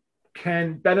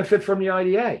can benefit from the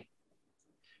IDA.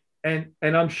 And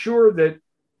I'm sure that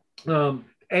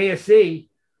ASE,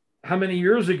 how many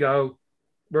years ago,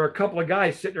 were a couple of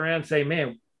guys sitting around saying,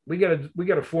 man, we got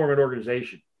to form an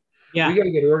organization. Yeah. We got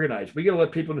to get organized. We got to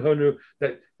let people know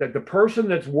that the person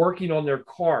that's working on their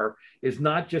car is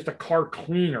not just a car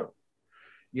cleaner.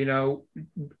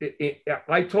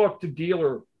 I talk to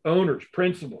dealer owners,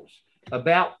 principals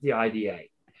about the IDA,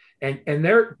 and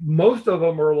most of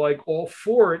them are like all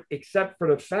for it, except for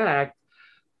the fact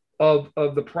of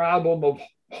the problem of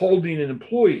holding an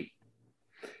employee.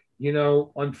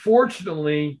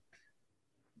 Unfortunately,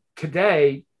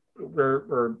 today,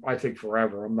 or I think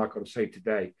forever, I'm not going to say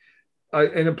today,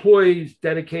 an employee's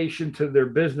dedication to their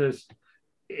business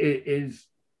is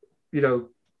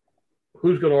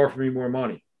who's going to offer me more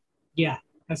money? Yeah,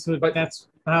 that's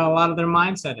how a lot of their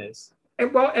mindset is.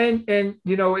 And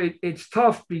it's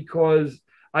tough because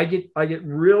I get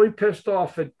really pissed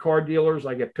off at car dealers.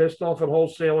 I get pissed off at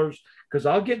wholesalers because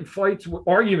I'll get in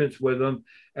arguments with them,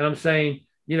 and I'm saying,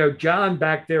 John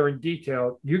back there in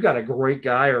detail, you got a great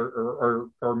guy, or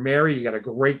Mary, you got a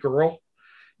great girl,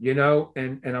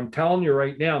 and I'm telling you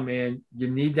right now, man, you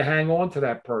need to hang on to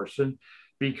that person,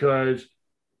 because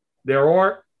there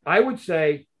are, I would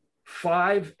say,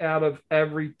 5 out of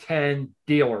every 10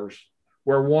 dealers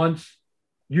were once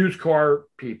used car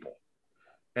people.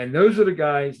 And those are the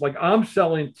guys, like I'm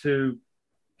selling to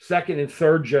second and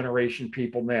third generation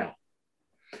people now,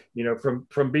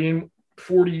 from being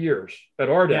 40 years at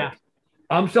Ardec. Yeah.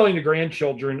 I'm selling to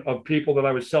grandchildren of people that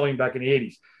I was selling back in the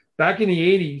 80s. Back in the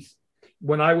 80s,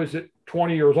 when I was at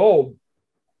 20 years old,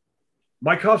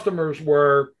 my customers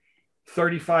were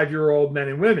 35-year-old men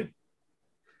and women.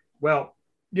 Well,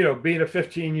 being a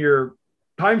 15-year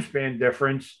time span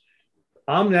difference,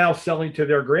 I'm now selling to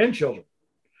their grandchildren,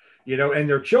 and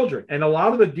their children. And a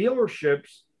lot of the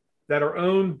dealerships that are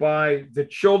owned by the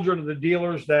children of the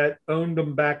dealers that owned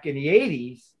them back in the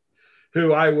 80s,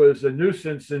 who I was a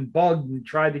nuisance and bugged and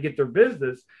tried to get their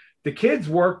business, the kids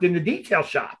worked in the detail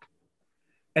shop.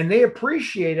 And they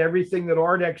appreciate everything that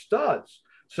Ardex does.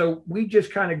 So we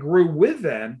just kind of grew with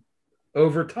them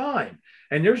over time.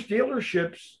 And there's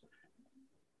dealerships,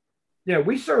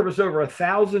 we service over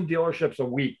 1,000 dealerships a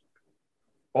week,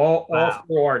 all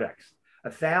through Ardex.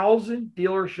 1,000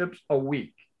 dealerships a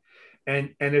week.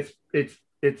 And it's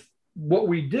what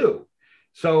we do.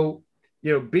 So,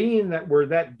 being that we're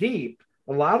that deep,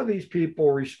 a lot of these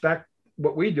people respect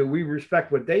what we do. We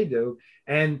respect what they do.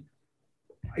 And,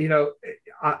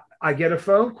 I get a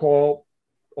phone call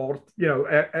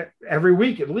every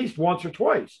week, at least once or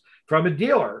twice, from a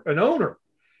dealer, an owner,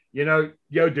 yo,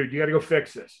 dude, you got to go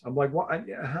fix this. I'm like, what?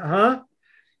 Huh?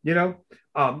 The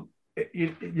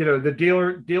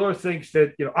dealer thinks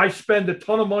that, I spend a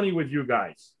ton of money with you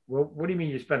guys. Well, what do you mean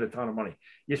you spend a ton of money?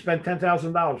 You spent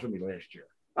 $10,000 with me last year.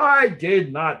 I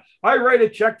did not. I write a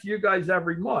check to you guys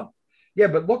every month. Yeah,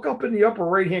 but look up in the upper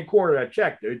right-hand corner of that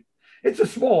check, dude. It's a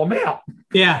small amount.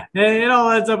 Yeah, it all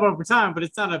adds up over time, but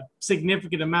it's not a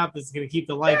significant amount that's going to keep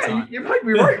the lights Yeah, on. you might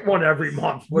be writing one every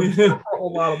month, but it's not a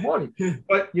whole lot of money.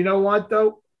 But you know what,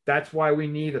 though? That's why we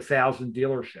need 1,000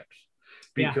 dealerships,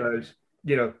 because,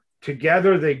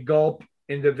 together they gulp,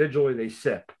 individually they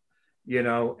sip,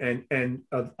 and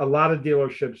a lot of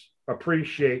dealerships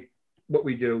appreciate what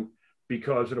we do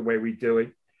because of the way we do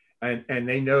it. And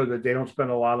they know that they don't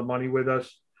spend a lot of money with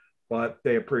us, but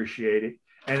they appreciate it.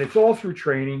 And it's all through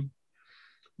training,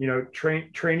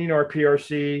 training our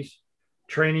PRCs,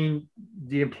 training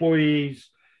the employees,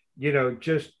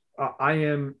 I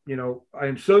am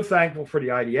so thankful for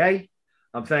the IDA.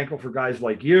 I'm thankful for guys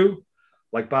like you,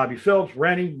 like Bobby Phillips,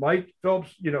 Rennie, Mike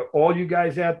Phillips, all you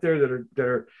guys out there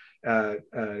that are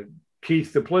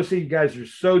Keith Duplessis. You guys are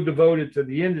so devoted to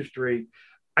the industry.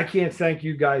 I can't thank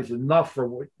you guys enough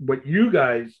for what you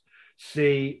guys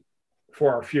see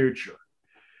for our future,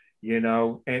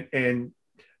 and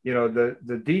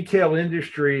the detail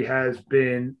industry has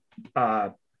been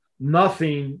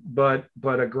nothing but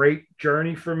a great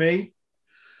journey for me.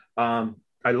 I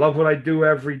love what I do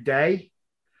every day.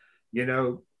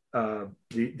 The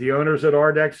owners at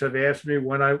Ardex have asked me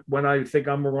when I think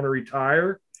I'm going to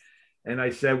retire. And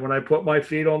I said, when I put my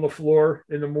feet on the floor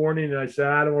in the morning and I said,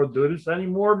 I don't want to do this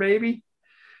anymore, maybe,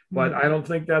 but I don't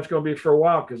think that's going to be for a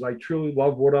while, because I truly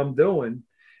love what I'm doing.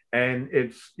 And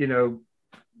it's,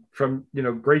 from,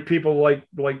 great people like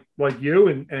you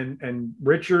and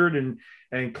Richard and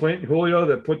Clint and Julio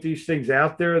that put these things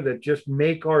out there that just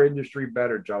make our industry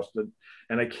better, Justin.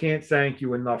 And I can't thank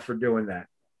you enough for doing that.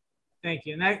 Thank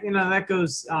you. And that, that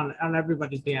goes on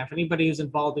everybody's behalf. Anybody who's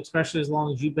involved, especially as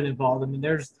long as you've been involved. I mean,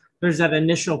 there's that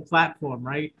initial platform,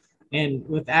 right? And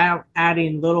without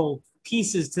adding little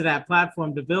pieces to that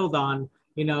platform to build on,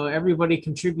 everybody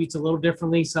contributes a little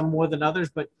differently, some more than others,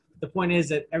 but the point is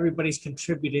that everybody's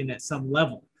contributing at some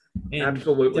level. And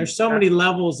absolutely, there's so many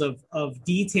levels of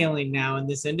detailing now in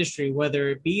this industry, whether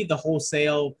it be the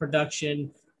wholesale,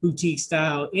 production, boutique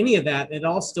style, any of that, it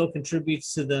all still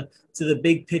contributes to the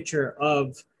big picture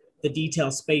of the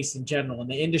detail space in general and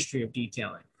the industry of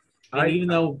detailing. And even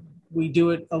though we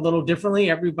do it a little differently,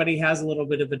 everybody has a little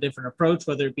bit of a different approach,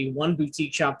 whether it be one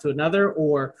boutique shop to another,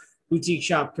 or boutique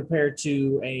shop compared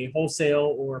to a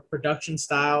wholesale or production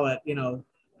style at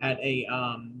a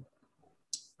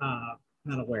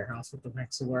not a warehouse, what the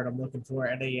heck's the word I'm looking for,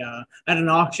 at an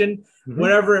auction,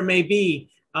 whatever it may be.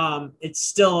 It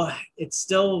still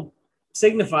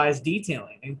signifies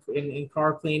detailing and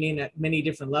car cleaning at many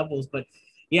different levels. But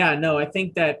yeah, no, I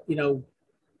think that,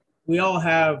 we all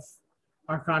have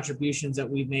our contributions that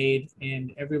we've made,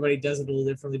 and everybody does it a little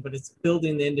differently, but it's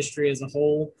building the industry as a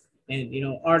whole. And,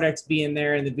 Ardex being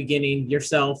there in the beginning,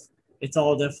 yourself, it's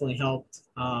all definitely helped.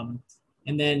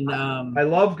 And then I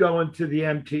love going to the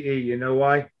MTE. You know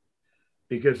why?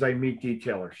 Because I meet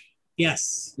detailers.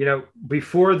 Yes.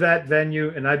 Before that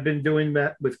venue, and I've been doing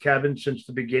that with Kevin since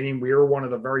the beginning. We were one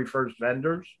of the very first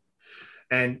vendors.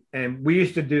 And we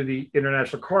used to do the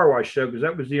International Car Wash Show because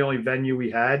that was the only venue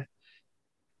we had.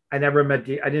 I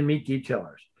didn't meet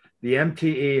detailers. The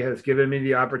MTE has given me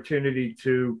the opportunity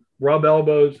to rub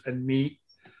elbows and meet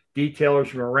detailers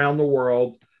from around the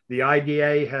world. The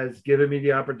IDA has given me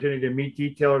the opportunity to meet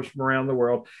detailers from around the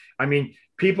world. I mean,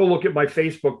 people look at my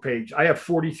Facebook page. I have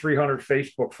 4,300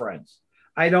 Facebook friends.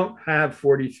 I don't have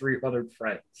 4,300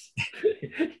 friends.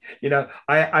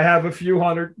 I have a few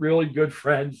hundred really good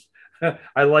friends.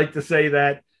 I like to say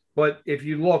that. But if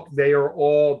you look, they are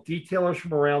all detailers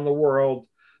from around the world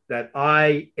that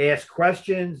I ask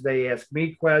questions. They ask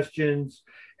me questions.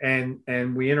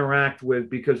 And we interact with,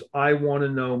 because I want to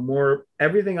know more,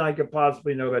 everything I could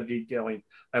possibly know about detailing.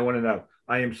 I want to know.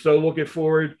 I am so looking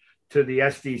forward to the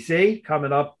SDC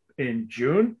coming up in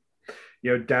June.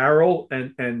 Daryl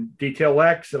and Detail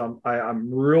X, and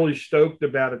I'm really stoked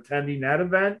about attending that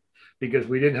event, because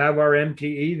we didn't have our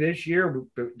MTE this year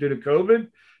due to COVID.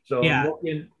 So yeah.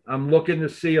 I'm looking to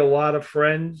see a lot of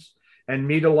friends and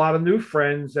meet a lot of new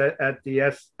friends at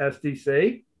the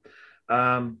SDC.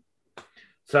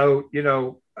 So,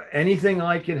 anything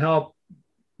I can help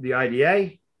the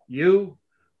IDA, you,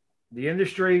 the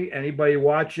industry, anybody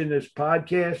watching this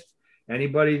podcast,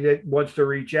 anybody that wants to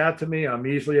reach out to me, I'm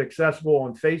easily accessible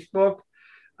on Facebook.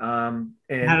 And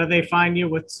how do they find you?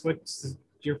 What's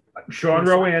your Sean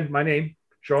Rowan, my name,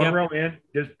 Sean Rowan.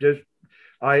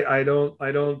 I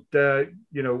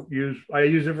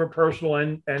use it for personal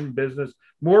and business,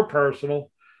 more personal.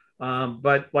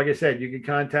 But like I said, you can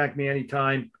contact me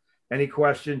anytime. Any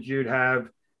questions you'd have,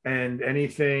 and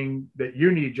anything that you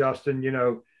need,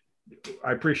 Justin,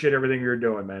 I appreciate everything you're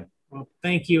doing, man. Well,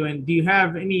 thank you. And do you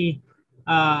have any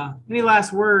any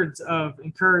last words of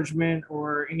encouragement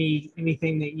or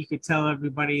anything that you could tell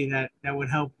everybody that would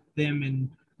help them in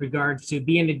regards to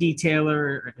being a detailer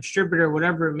or a distributor,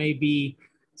 whatever it may be,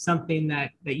 something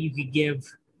that you could give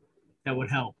that would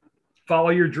help? Follow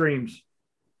your dreams.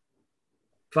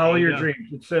 Follow your dreams.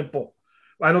 It's simple.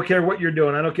 I don't care what you're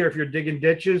doing. I don't care if you're digging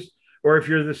ditches or if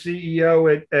you're the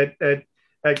CEO at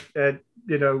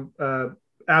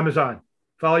Amazon.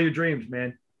 Follow your dreams,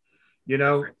 man.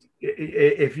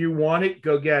 If you want it,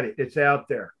 go get it. It's out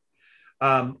there.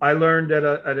 I learned at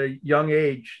a young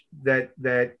age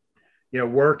that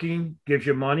working gives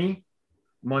you money.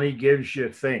 Money gives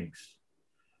you things.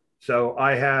 So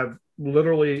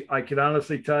I can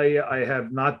honestly tell you, I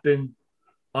have not been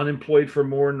unemployed for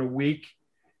more than a week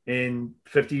in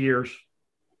 50 years.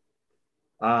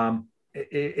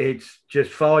 It's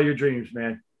just follow your dreams,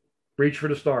 man. Reach for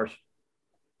the stars.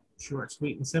 Short,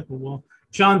 sweet, and simple. Well,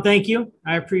 Sean, thank you.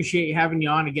 I appreciate having you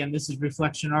on again. This is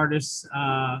Reflection Artists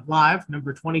Live,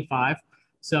 number 25.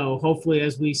 So hopefully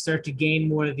as we start to gain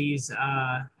more of these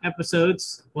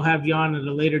episodes, we'll have you on at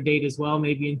a later date as well,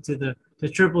 maybe into the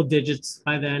triple digits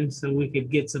by then, so we could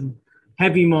get some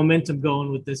heavy momentum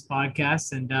going with this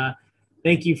podcast. And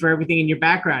thank you for everything in your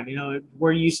background,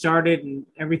 where you started and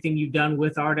everything you've done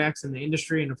with Ardex and the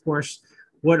industry, and of course,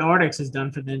 what Ardex has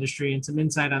done for the industry and some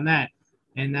insight on that.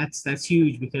 And that's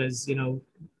huge because,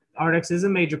 Ardex is a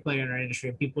major player in our industry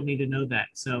and people need to know that.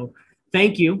 So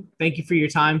thank you. Thank you for your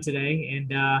time today.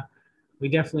 And we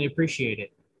definitely appreciate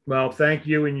it. Well, thank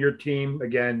you and your team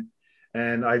again.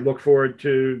 And I look forward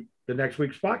to the next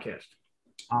week's podcast.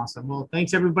 Awesome. Well,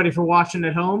 thanks everybody for watching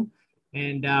at home.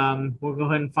 And we'll go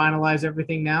ahead and finalize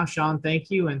everything now. Sean,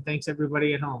 thank you. And thanks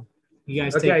everybody at home. You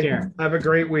guys take care. Have a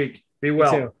great week. Be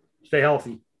well. Stay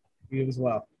healthy. You as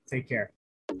well. Take care.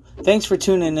 Thanks for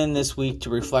tuning in this week to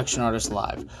Reflection Artists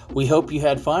Live. We hope you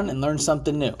had fun and learned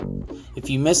something new. If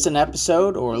you missed an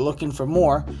episode or are looking for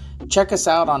more, check us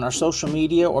out on our social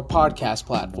media or podcast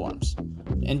platforms.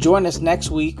 And join us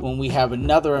next week when we have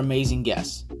another amazing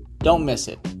guest. Don't miss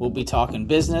it. We'll be talking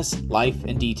business, life,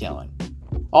 and detailing.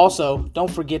 Also,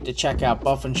 don't forget to check out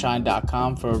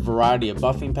buffandshine.com for a variety of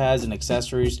buffing pads and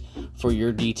accessories for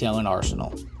your detailing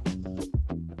arsenal.